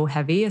always so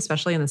heavy,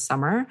 especially in the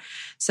summer.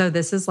 So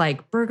this is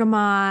like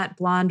bergamot,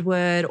 blonde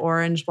wood,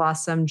 orange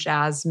blossom,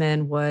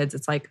 jasmine woods.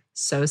 It's like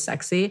so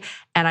sexy.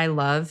 And I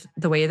love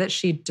the way that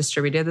she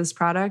distributed this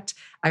product.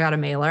 I got a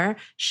mailer.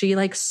 She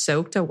like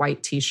soaked a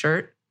white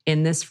t-shirt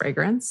in this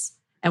fragrance.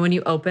 And when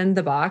you open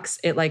the box,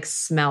 it like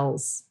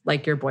smells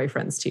like your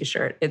boyfriend's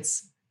t-shirt.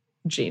 It's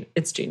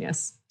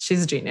genius.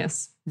 She's a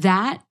genius.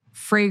 That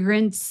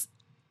fragrance,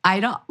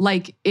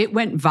 it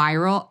went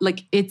viral.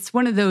 Like it's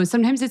one of those,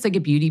 sometimes it's like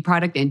a beauty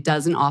product and it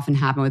doesn't often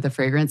happen with a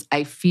fragrance.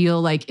 I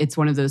feel like it's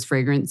one of those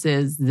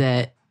fragrances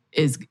that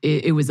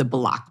it was a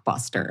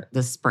blockbuster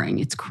this spring.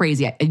 It's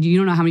crazy. You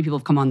don't know how many people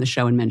have come on the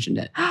show and mentioned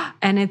it.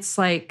 And it's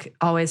like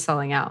always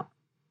selling out.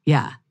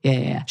 Yeah.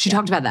 She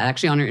talked about that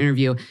actually on her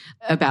interview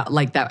about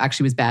like that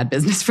actually was bad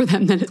business for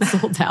them that it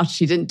sold out.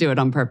 She didn't do it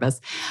on purpose.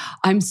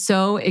 I'm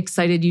so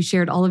excited you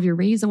shared all of your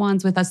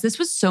Razawans with us. This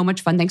was so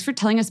much fun. Thanks for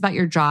telling us about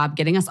your job,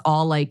 getting us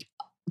all like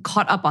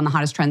caught up on the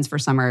hottest trends for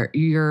summer.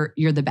 You're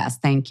the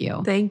best. Thank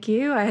you. Thank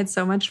you. I had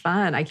so much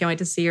fun. I can't wait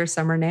to see your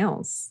summer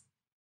nails.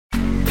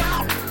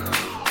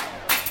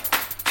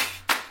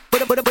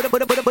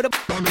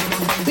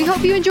 We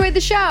hope you enjoyed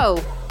the show.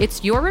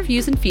 It's your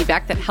reviews and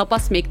feedback that help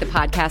us make the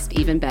podcast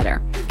even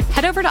better.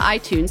 Head over to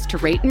iTunes to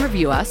rate and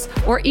review us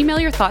or email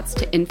your thoughts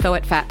to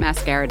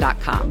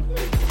info@fatmascara.com.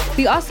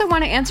 We also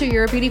want to answer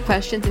your beauty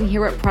questions and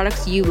hear what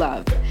products you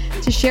love.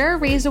 To share a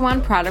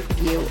Razawan product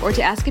review or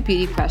to ask a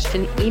beauty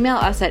question, email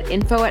us at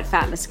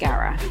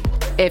info@fatmascara.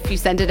 If you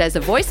send it as a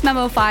voice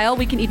memo file,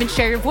 we can even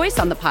share your voice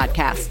on the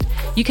podcast.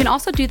 You can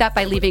also do that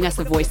by leaving us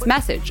a voice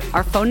message.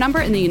 Our phone number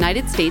in the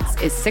United States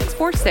is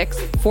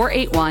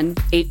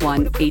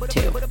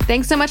 646-481-8182.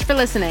 Thanks so much for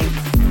listening.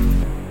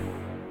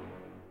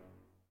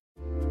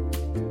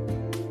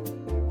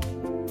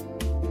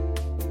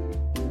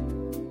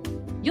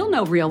 You'll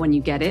know real when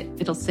you get it.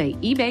 It'll say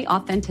eBay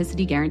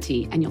Authenticity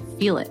Guarantee, and you'll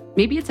feel it.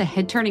 Maybe it's a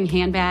head-turning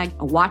handbag,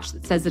 a watch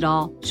that says it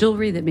all,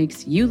 jewelry that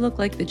makes you look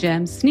like the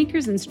gem,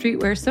 sneakers and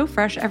streetwear so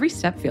fresh every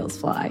step feels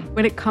fly.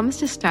 When it comes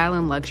to style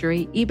and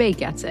luxury, eBay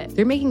gets it.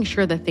 They're making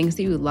sure the things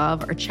that you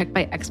love are checked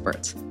by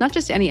experts. Not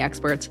just any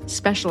experts,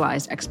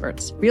 specialized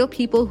experts. Real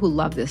people who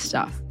love this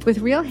stuff. With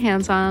real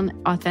hands-on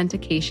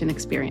authentication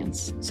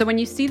experience. So when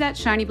you see that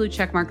shiny blue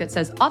checkmark that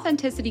says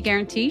Authenticity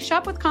Guarantee,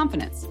 shop with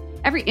confidence.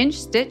 Every inch,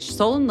 stitch,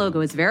 sole, and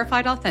logo is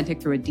verified authentic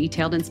through a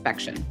detailed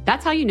inspection.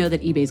 That's how you know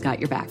that eBay's got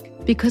your back.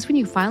 Because when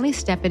you finally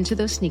step into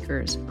those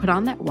sneakers, put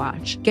on that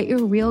watch, get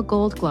your real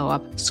gold glow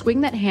up, swing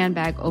that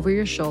handbag over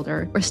your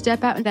shoulder, or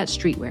step out in that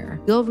streetwear,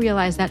 you'll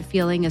realize that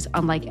feeling is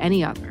unlike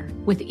any other.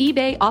 With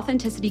eBay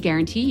Authenticity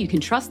Guarantee, you can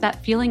trust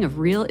that feeling of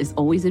real is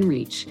always in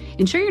reach.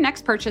 Ensure your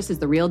next purchase is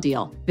the real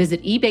deal.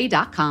 Visit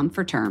ebay.com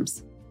for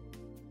terms.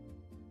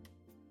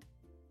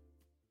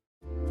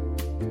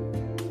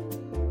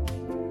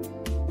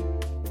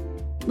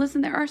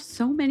 Listen, there are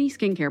so many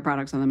skincare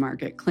products on the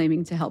market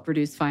claiming to help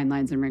reduce fine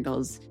lines and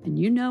wrinkles, and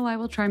you know I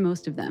will try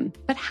most of them.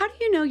 But how do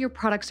you know your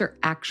products are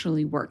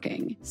actually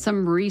working?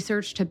 Some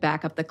research to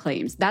back up the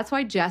claims. That's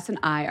why Jess and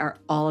I are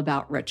all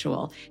about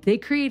Ritual. They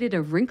created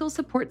a wrinkle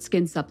support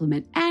skin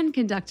supplement and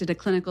conducted a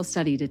clinical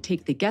study to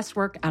take the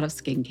guesswork out of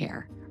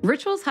skincare.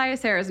 Ritual's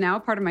Hyacera is now a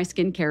part of my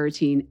skincare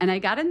routine, and I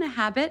got in the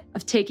habit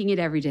of taking it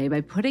every day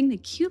by putting the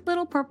cute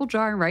little purple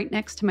jar right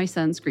next to my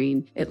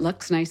sunscreen. It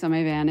looks nice on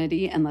my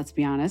vanity, and let's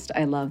be honest,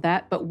 I love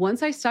that. But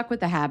once I stuck with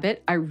the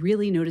habit, I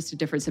really noticed a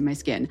difference in my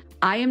skin.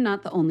 I am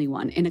not the only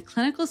one. In a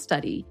clinical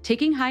study,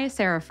 taking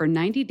Hyacera for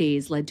 90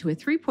 days led to a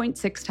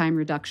 3.6 time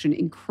reduction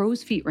in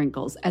crow's feet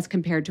wrinkles as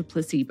compared to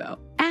placebo.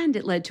 And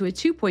it led to a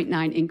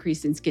 2.9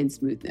 increase in skin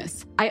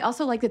smoothness. I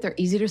also like that they're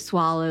easy to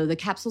swallow. The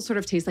capsules sort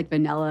of taste like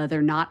vanilla.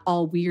 They're not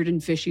all weird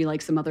and fishy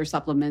like some other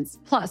supplements.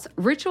 Plus,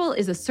 Ritual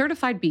is a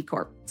certified B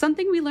Corp,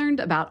 something we learned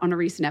about on a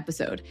recent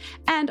episode.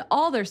 And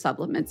all their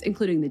supplements,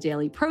 including the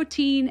daily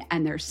protein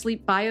and their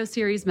Sleep Bio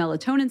Series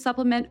melatonin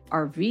supplement,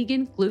 are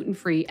vegan,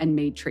 gluten-free, and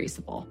made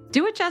traceable.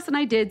 Do what Jess and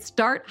I did.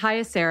 Start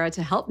Hyacera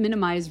to help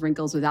minimize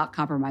wrinkles without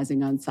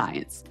compromising on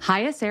science.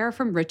 Hyacera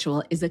from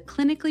Ritual is a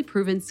clinically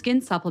proven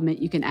skin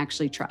supplement you can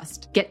actually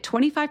trust. Get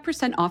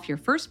 25% off your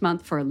first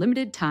month for a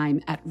limited time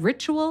at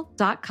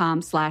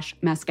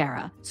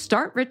ritual.com/mascara.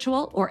 Start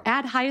Ritual or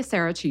add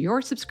Hyacera to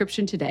your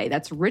subscription today.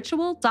 That's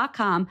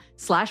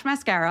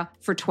ritual.com/mascara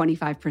for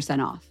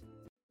 25% off.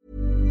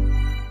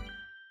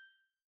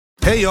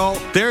 Hey y'all,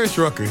 Darius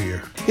Rucker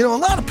here. You know, a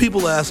lot of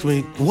people ask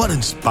me, what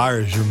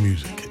inspires your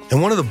music?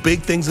 And one of the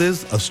big things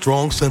is a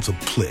strong sense of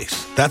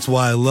place. That's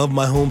why I love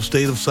my home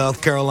state of South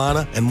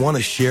Carolina and want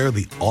to share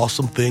the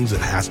awesome things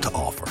it has to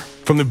offer.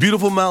 From the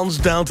beautiful mountains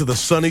down to the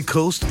sunny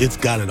coast, it's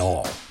got it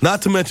all.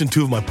 Not to mention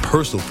two of my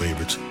personal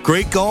favorites,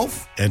 great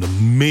golf and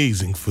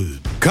amazing food.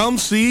 Come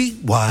see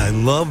why I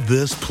love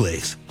this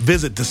place.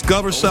 Visit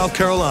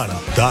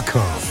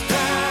discoversouthcarolina.com.